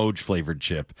 Not a Moj flavored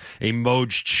chip. A Moj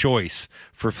choice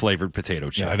for flavored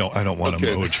potato chip. Yeah, I don't want a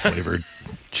Moj flavored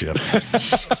chip.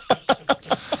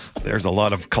 There's a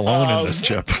lot of cologne in this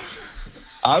chip.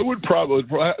 I would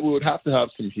would have to have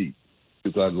some heat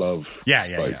because I love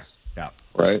spice,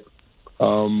 right?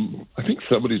 I think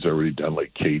somebody's already done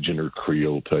like Cajun or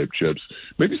Creole type chips.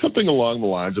 Maybe something along the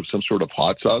lines of some sort of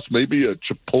hot sauce. Maybe a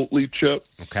chipotle chip.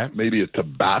 Okay. Maybe a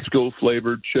Tabasco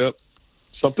flavored chip.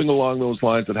 Something along those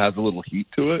lines that has a little heat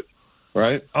to it.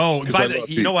 Right. Oh,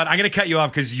 you know what? I'm going to cut you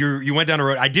off because you went down a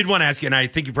road. I did want to ask you, and I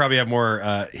think you probably have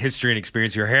more history and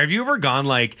experience here. Have you ever gone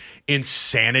like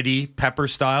insanity pepper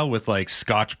style with like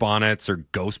Scotch bonnets or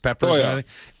ghost peppers? Oh, yeah. Or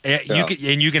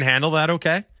anything? You can handle that,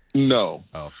 okay? No.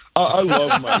 Oh. I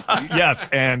love my heat. Yes,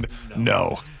 and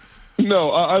no.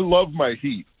 No, I love my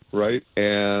heat, right?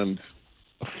 And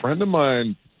a friend of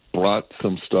mine brought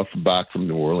some stuff back from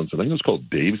New Orleans. I think it was called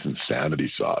Dave's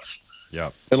Insanity Sauce.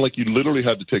 Yeah. And like you literally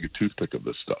had to take a toothpick of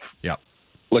this stuff. Yeah.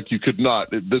 Like you could not.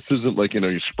 This isn't like,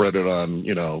 you spread it on,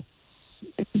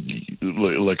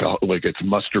 like it's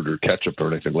mustard or ketchup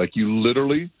or anything. Like you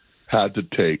literally had to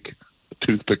take a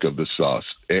toothpick of this sauce,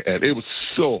 and it was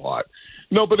so hot.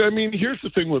 No, but I mean, here's the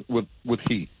thing with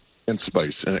heat and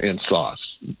spice and sauce,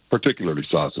 particularly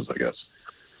sauces, I guess.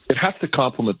 It has to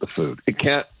complement the food. It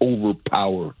can't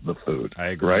overpower the food. I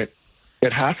agree. Right?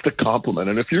 It has to complement.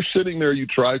 And if you're sitting there, you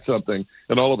try something,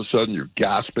 and all of a sudden you're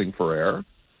gasping for air.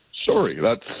 Sorry,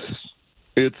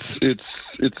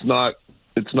 it's not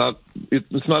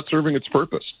serving its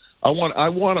purpose. I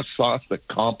want a sauce that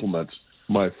complements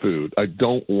my food. I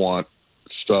don't want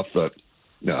stuff that.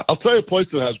 Yeah, I'll tell you a place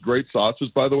that has great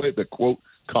sauces, by the way, that, quote,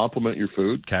 complement your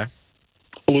food. Okay.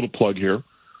 A little plug here. A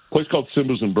place called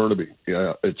Simba's in Burnaby.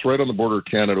 Yeah, it's right on the border of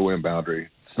Canada and boundary.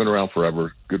 It's been around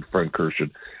forever. Good friend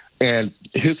Kirshen. And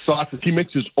his sauces, he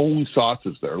makes his own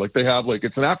sauces there. Like they have,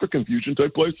 it's an African fusion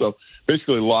type place, so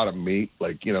basically a lot of meat,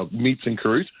 meats and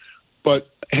curries. But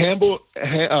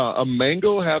a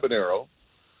mango habanero,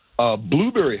 a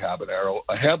blueberry habanero,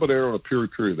 a habanero, and a piri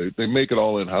piri. They make it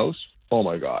all in-house. Oh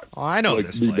my God! Oh, I know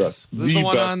this place. This is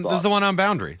the one on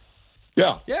Boundary.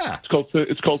 Yeah, yeah.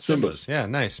 It's called Simba's. Yeah,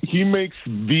 nice. He makes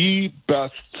the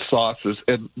best sauces,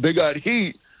 and they got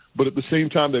heat, but at the same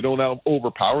time they don't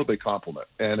overpower. They complement,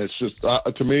 and it's just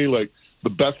to me like the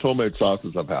best homemade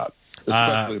sauces I've had,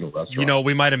 especially in a restaurant.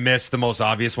 We might have missed the most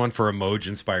obvious one for a Moj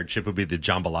inspired chip would be the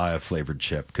jambalaya flavored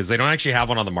chip because they don't actually have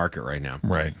one on the market right now.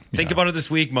 Right. Think about it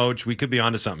this week, Moj. We could be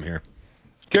onto something here.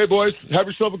 Okay, boys. Have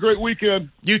yourself a great weekend.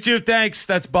 You too. Thanks.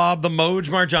 That's Bob the Moj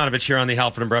Marjanovic here on the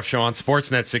Halford and Bruff Show on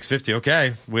Sportsnet 650.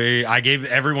 Okay. I gave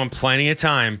everyone plenty of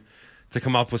time to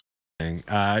come up with something.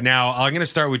 Now, I'm going to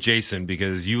start with Jason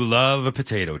because you love a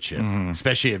potato chip,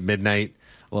 especially at midnight,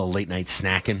 a little late night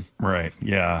snacking. Right.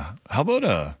 Yeah. How about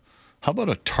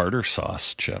a tartar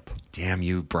sauce chip? Damn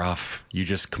you, Bruff. You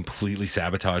just completely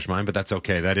sabotaged mine, but that's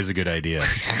okay. That is a good idea.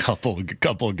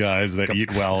 couple guys that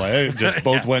eat well, eh? Just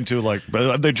both went to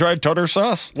they tried tartar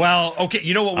sauce? Well, okay.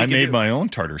 You know what I made my own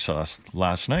tartar sauce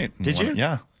last night. Did you?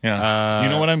 Yeah. You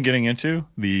know what I'm getting into?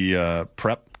 The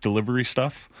prep delivery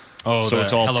stuff. Oh, so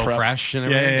it's all HelloFresh and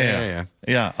everything?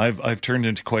 Yeah, I've turned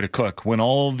into quite a cook. When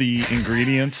all the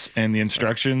ingredients and the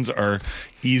instructions are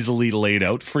easily laid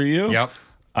out for you. Yep.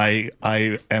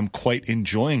 I am quite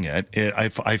enjoying it. I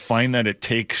find that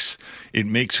it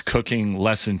makes cooking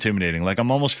less intimidating. Like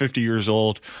I'm almost 50 years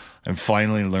old. I'm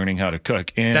finally learning how to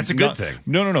cook. And that's a good thing.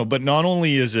 No. But not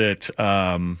only is it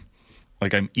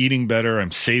like I'm eating better,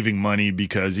 I'm saving money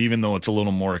because even though it's a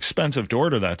little more expensive to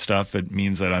order that stuff, it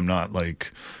means that I'm not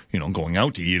going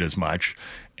out to eat as much.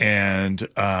 And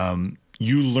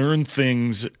you learn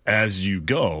things as you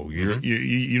go.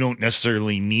 You don't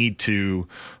necessarily need to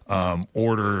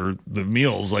order the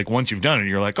meals. Like once you've done it,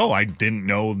 you're like, oh, I didn't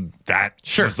know that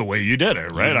was the way you did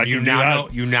it, right? You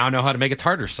now know how to make a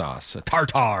tartar sauce.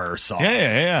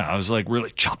 Yeah. I was like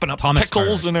really chopping up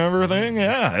pickles and everything.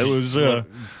 Yeah, it was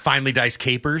finely diced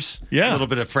capers. Yeah, a little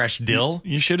bit of fresh dill.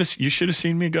 You should have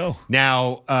seen me go.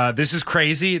 Now, this is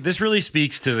crazy. This really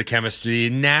speaks to the chemistry,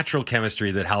 natural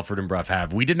chemistry that Halford and Bruff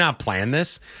have. We did not plan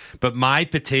this, but my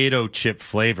potato chip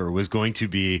flavor was going to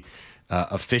be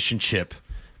a fish and chip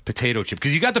potato chip,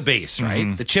 because you got the base,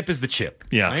 right? The chip is the chip,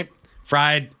 Yeah. right?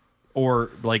 Fried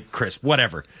or like crisp,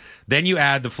 whatever. Then you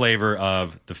add the flavor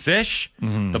of the fish,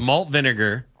 the malt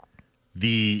vinegar,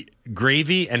 the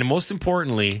gravy, and most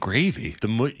importantly, Gravy.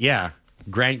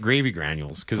 gravy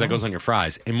granules, because that goes on your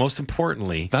fries. And most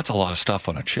importantly, That's a lot of stuff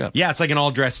on a chip. yeah, it's like an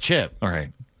all-dressed chip. All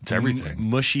right. It's everything.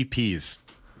 Mushy peas.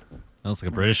 That looks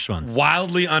like a British one.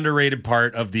 Wildly underrated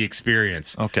part of the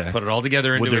experience. Okay. Put it all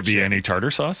together into Would there a be chip. any tartar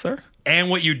sauce there?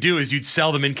 And what you'd do is you'd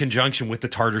sell them in conjunction with the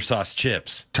tartar sauce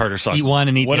chips. Tartar sauce. Eat one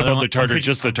and eat What the other about one? the tartar?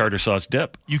 Just the tartar sauce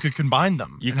dip. You could combine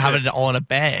them You and have could. it all in a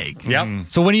bag. Yep.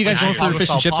 So when are you guys going for Popcorn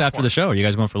fish and chips popcorn. after the show? Are you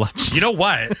guys going for lunch? You know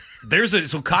what?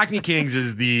 So Cockney Kings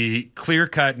is the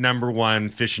clear-cut number one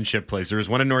fish and chip place. There was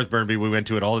one in North Burnaby. We went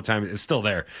to it all the time. It's still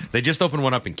there. They just opened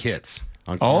one up in Kits.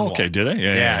 On Cornwall. Oh, okay. Did they?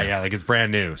 Yeah. Like it's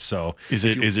brand new. So Is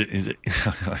it?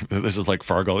 This is like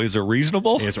Fargo. Is it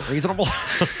reasonable? is it reasonable?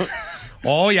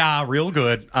 Oh yeah, real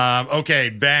good. Okay,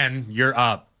 Ben, you're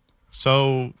up.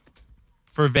 So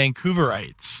for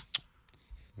Vancouverites,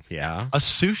 Yeah. a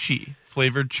sushi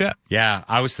flavored chip. Yeah,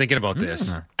 I was thinking about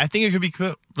this. I think it could be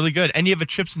really good. And you have a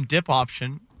chips and dip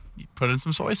option. You put in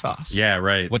some soy sauce. Yeah,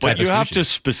 right. What But type you of have sushi? to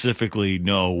specifically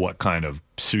know what kind of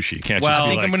sushi. Can't Well, you I be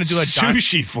think like I'm gonna do a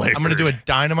sushi flavor? I'm going to do a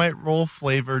dynamite roll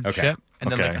flavored Okay. chip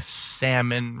and then Okay. like a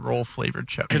salmon roll flavored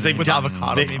chip. 'Cause they've with done-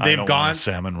 avocado. they- maybe. I they've don't gone- want a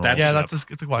salmon roll. that's- yeah, chip.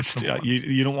 it's a questionable one.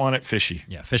 You don't want it fishy.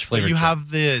 Yeah, fish But flavored. you chip. have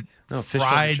the No, fish flavored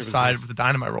fried chip is side nice. with the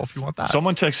dynamite roll if you want that.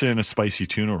 Someone texted in a spicy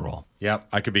tuna roll. Yep,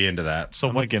 I could be into that. so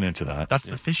I might get into that. that's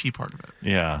the fishy part of it.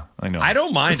 Yeah, I know. I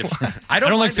don't mind if I don't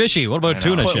like mind if- fishy. What about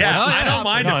tuna chip? Yeah, Oh, I don't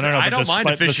mind. No, if, no, no. I but don't mind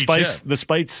a fishy chip. The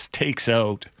spice takes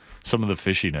out some of the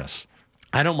fishiness.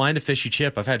 I don't mind a fishy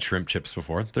chip. I've had shrimp chips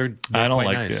before. They're I don't quite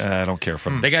like. nice. I don't care for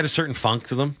them. They got a certain funk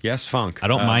to them. Yes, funk. I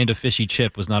don't mind a fishy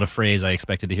chip was not a phrase I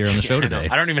expected to hear on the show I know. today.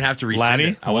 I don't even have to resend Laddie,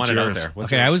 it. I what's want it out yours? there.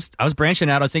 What's Okay, yours? I was branching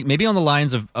out. I was thinking maybe on the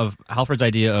lines of Halford's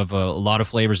idea of a lot of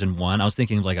flavors in one. I was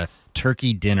thinking of like a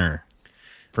turkey dinner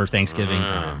for Thanksgiving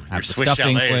time. your Have the Swiss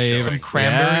stuffing chalet, flavor, some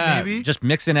cranberry maybe? Just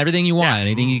mix in everything you want.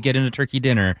 Anything you get in a turkey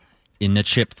dinner in the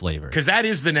chip flavor. Because that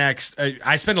is the next.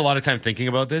 I spend a lot of time thinking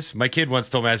about this. My kid once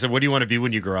told me, I said, "What do you want to be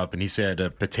when you grow up?" And he said,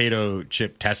 "A potato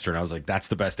chip tester." And I was like, "That's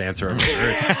the best answer I've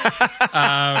ever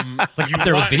heard." Like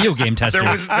There was video game tester.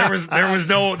 there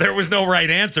was no right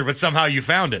answer, but somehow you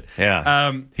found it.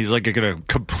 Yeah. He's like going to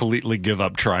completely give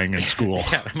up trying in school.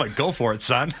 Yeah, I'm like, go for it,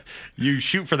 son. You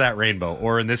shoot for that rainbow,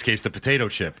 or in this case, the potato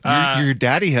chip. Your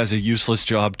daddy has a useless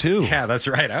job too. Yeah, that's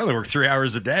right. I only work 3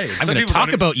 hours a day. I'm going to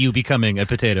talk about you becoming a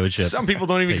potato chip. Some people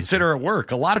don't even consider it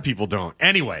work. A lot of people don't.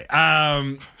 Anyway,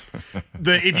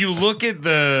 if you look at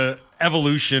the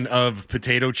evolution of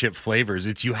potato chip flavors,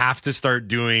 it's you have to start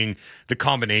doing the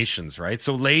combinations, right?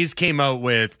 So Lay's came out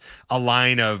with a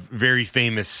line of very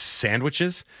famous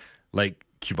sandwiches, like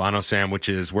Cubano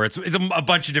sandwiches, where it's a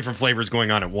bunch of different flavors going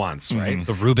on at once, right?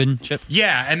 The Reuben chip.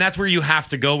 Yeah, and that's where you have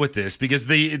to go with this because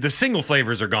the single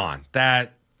flavors are gone.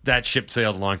 That ship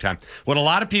sailed a long time. What a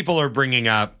lot of people are bringing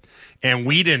up, and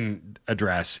we didn't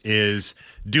address, is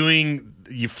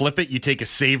you flip it, you take a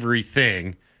savory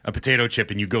thing, a potato chip,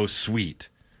 and you go sweet,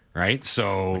 right?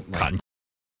 So Cotton.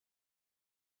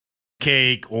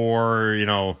 cake or,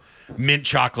 mint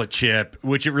chocolate chip,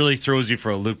 which it really throws you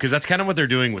for a loop because that's kind of what they're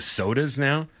doing with sodas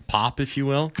now, pop, if you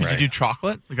will. Could you do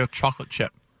chocolate? Like a chocolate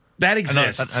chip. That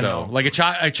exists. I know. So, like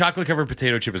a chocolate covered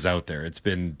potato chip is out there. It's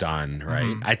been done,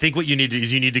 right? I think what you need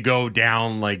to go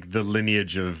down like the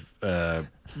lineage of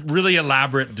really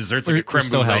elaborate desserts, like a creme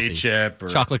so brulee healthy. chip or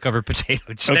Chocolate covered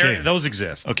potato chip. Okay. Those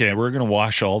exist. Okay, we're going to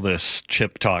wash all this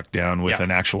chip talk down with Yeah.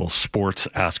 an actual sports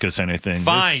Ask Us Anything.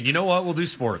 Fine. You know what? We'll do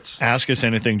sports. Ask Us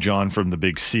Anything, John from the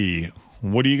Big C.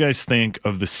 What do you guys think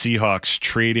of the Seahawks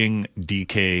trading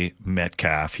DK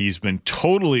Metcalf? He's been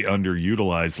totally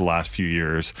underutilized the last few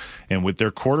years, and with their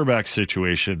quarterback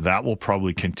situation, that will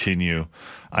probably continue.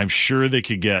 I'm sure they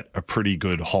could get a pretty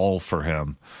good haul for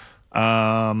him.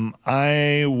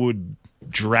 I would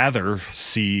rather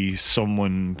see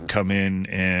someone come in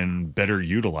and better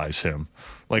utilize him.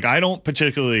 Like, I don't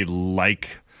particularly like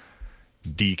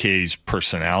DK's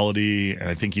personality, and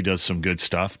I think he does some good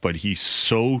stuff, but he's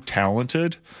so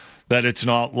talented that it's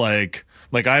not like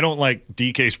I don't like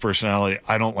DK's personality.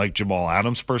 I don't like Jamal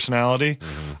Adams' personality.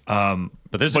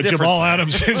 But there's a difference Jamal there.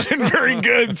 Adams isn't very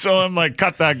good, so I'm like,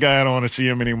 cut that guy. I don't want to see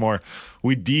him anymore.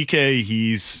 With DK,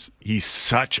 he's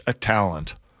such a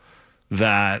talent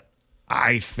that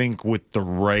I think with the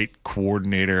right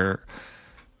coordinator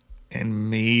and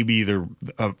maybe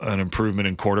an improvement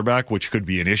in quarterback, which could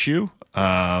be an issue,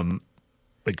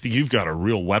 like you've got a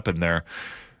real weapon there.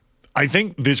 I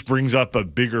think this brings up a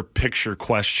bigger picture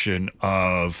question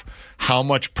of how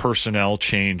much personnel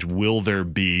change will there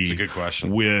be. It's a good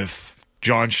question. With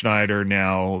John Schneider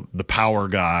now the power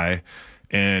guy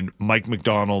and Mike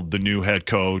McDonald the new head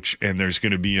coach, and there's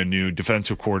going to be a new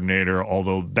defensive coordinator,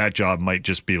 although that job might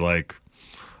just be like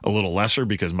a little lesser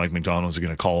because Mike McDonald's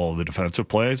going to call all the defensive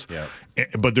plays. Yeah.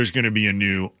 But there's going to be a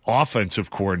new offensive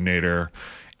coordinator.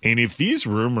 And if these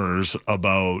rumors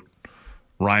about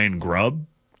Ryan Grubb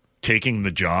taking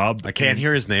the job. I can't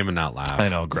hear his name and not laugh. I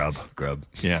know, Grubb.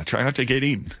 Yeah, try not to get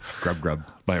eaten. Grub.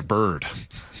 By a bird.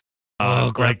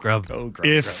 Grub.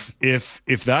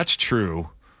 If that's true,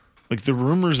 like the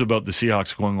rumors about the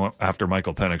Seahawks going after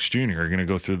Michael Penix Jr. are going to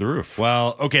go through the roof.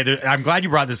 Well, okay, I'm glad you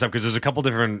brought this up because there's a couple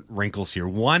different wrinkles here.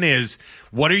 One is,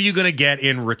 what are you going to get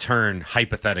in return,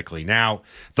 hypothetically? Now,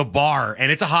 the bar,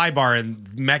 and it's a high bar,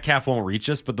 and Metcalf won't reach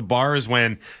us, but the bar is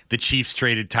when the Chiefs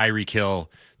traded Tyreek Hill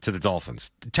to the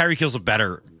Dolphins. Tyreek Hill's a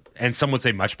better, and some would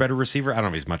say much better receiver. I don't know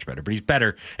if he's much better, but he's better,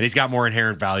 and he's got more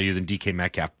inherent value than DK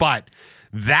Metcalf. But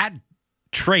that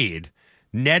trade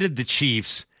netted the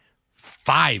Chiefs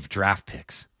 5 draft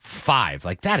picks. 5.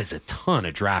 Like, that is a ton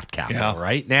of draft capital,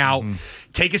 right? Now,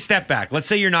 take a step back. Let's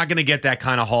say you're not going to get that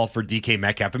kind of haul for DK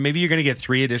Metcalf, and maybe you're going to get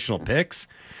 3 additional picks.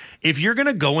 If you're going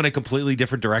to go in a completely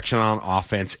different direction on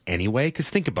offense anyway, because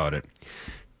think about it,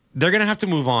 they're going to have to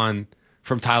move on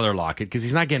from Tyler Lockett because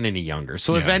he's not getting any younger.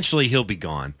 So eventually he'll be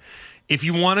gone. If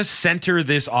you want to center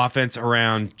this offense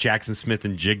around Jackson Smith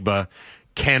and Jigba,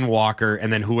 Ken Walker,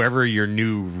 and then whoever your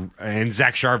new, and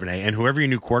Zach Charbonnet, and whoever your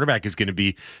new quarterback is going to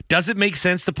be, does it make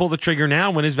sense to pull the trigger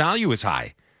now when his value is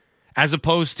high, as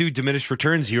opposed to diminished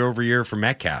returns year over year for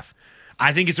Metcalf?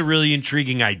 I think it's a really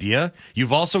intriguing idea.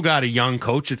 You've also got a young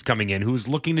coach that's coming in who's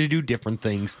looking to do different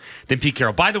things than Pete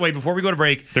Carroll. By the way, before we go to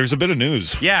break, there's a bit of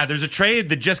news. Yeah, there's a trade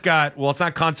that just got, well, it's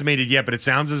not consummated yet, but it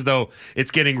sounds as though it's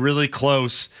getting really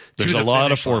close to There's the a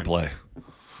lot of finish line. foreplay.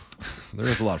 There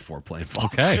is a lot of foreplay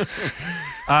involved. Okay.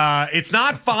 It's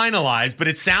not finalized, but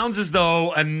it sounds as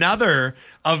though another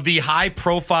of the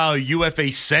high-profile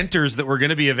UFA centers that were going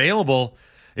to be available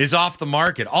is off the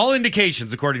market. All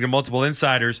indications, according to multiple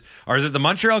insiders, are that the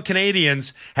Montreal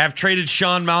Canadiens have traded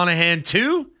Sean Monahan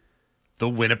to the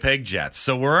Winnipeg Jets.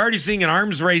 So we're already seeing an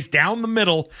arms race down the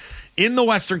middle in the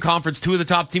Western Conference. 2 of the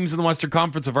top teams in the Western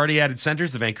Conference have already added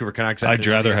centers. The Vancouver Canucks. I'd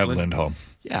rather have Lindholm.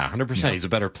 Yeah, 100%. He's a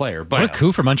better player. But what a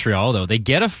coup for Montreal, though. They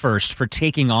get a first for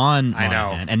taking on I know.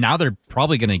 Monahan, and now they're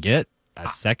probably going to get a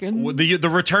second. The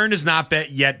return has not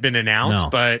yet been announced, No.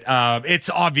 but it's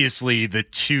obviously the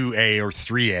 2A or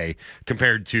 3A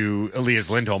compared to Elias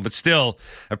Lindholm, but still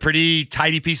a pretty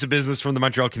tidy piece of business from the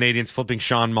Montreal Canadiens flipping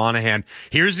Sean Monahan.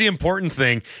 Here's the important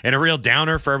thing, and a real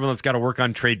downer for everyone that's got to work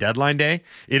on trade deadline day.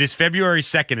 It is February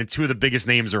 2nd, and 2 of the biggest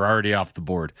names are already off the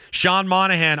board. Sean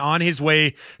Monahan on his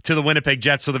way to the Winnipeg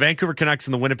Jets. So the Vancouver Canucks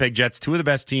and the Winnipeg Jets, 2 of the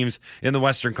best teams in the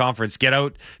Western Conference, get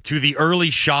out to the early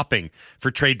shopping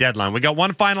for trade deadline. We got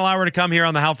one final hour to come here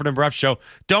on the Halford and Bruff Show.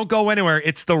 Don't go anywhere.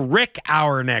 It's the Rick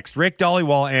Hour next. Rick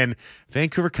Dollywall and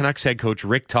Vancouver Canucks head coach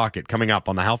Rick Tocchet coming up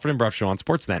on the Halford and Bruff Show on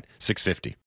Sportsnet 650.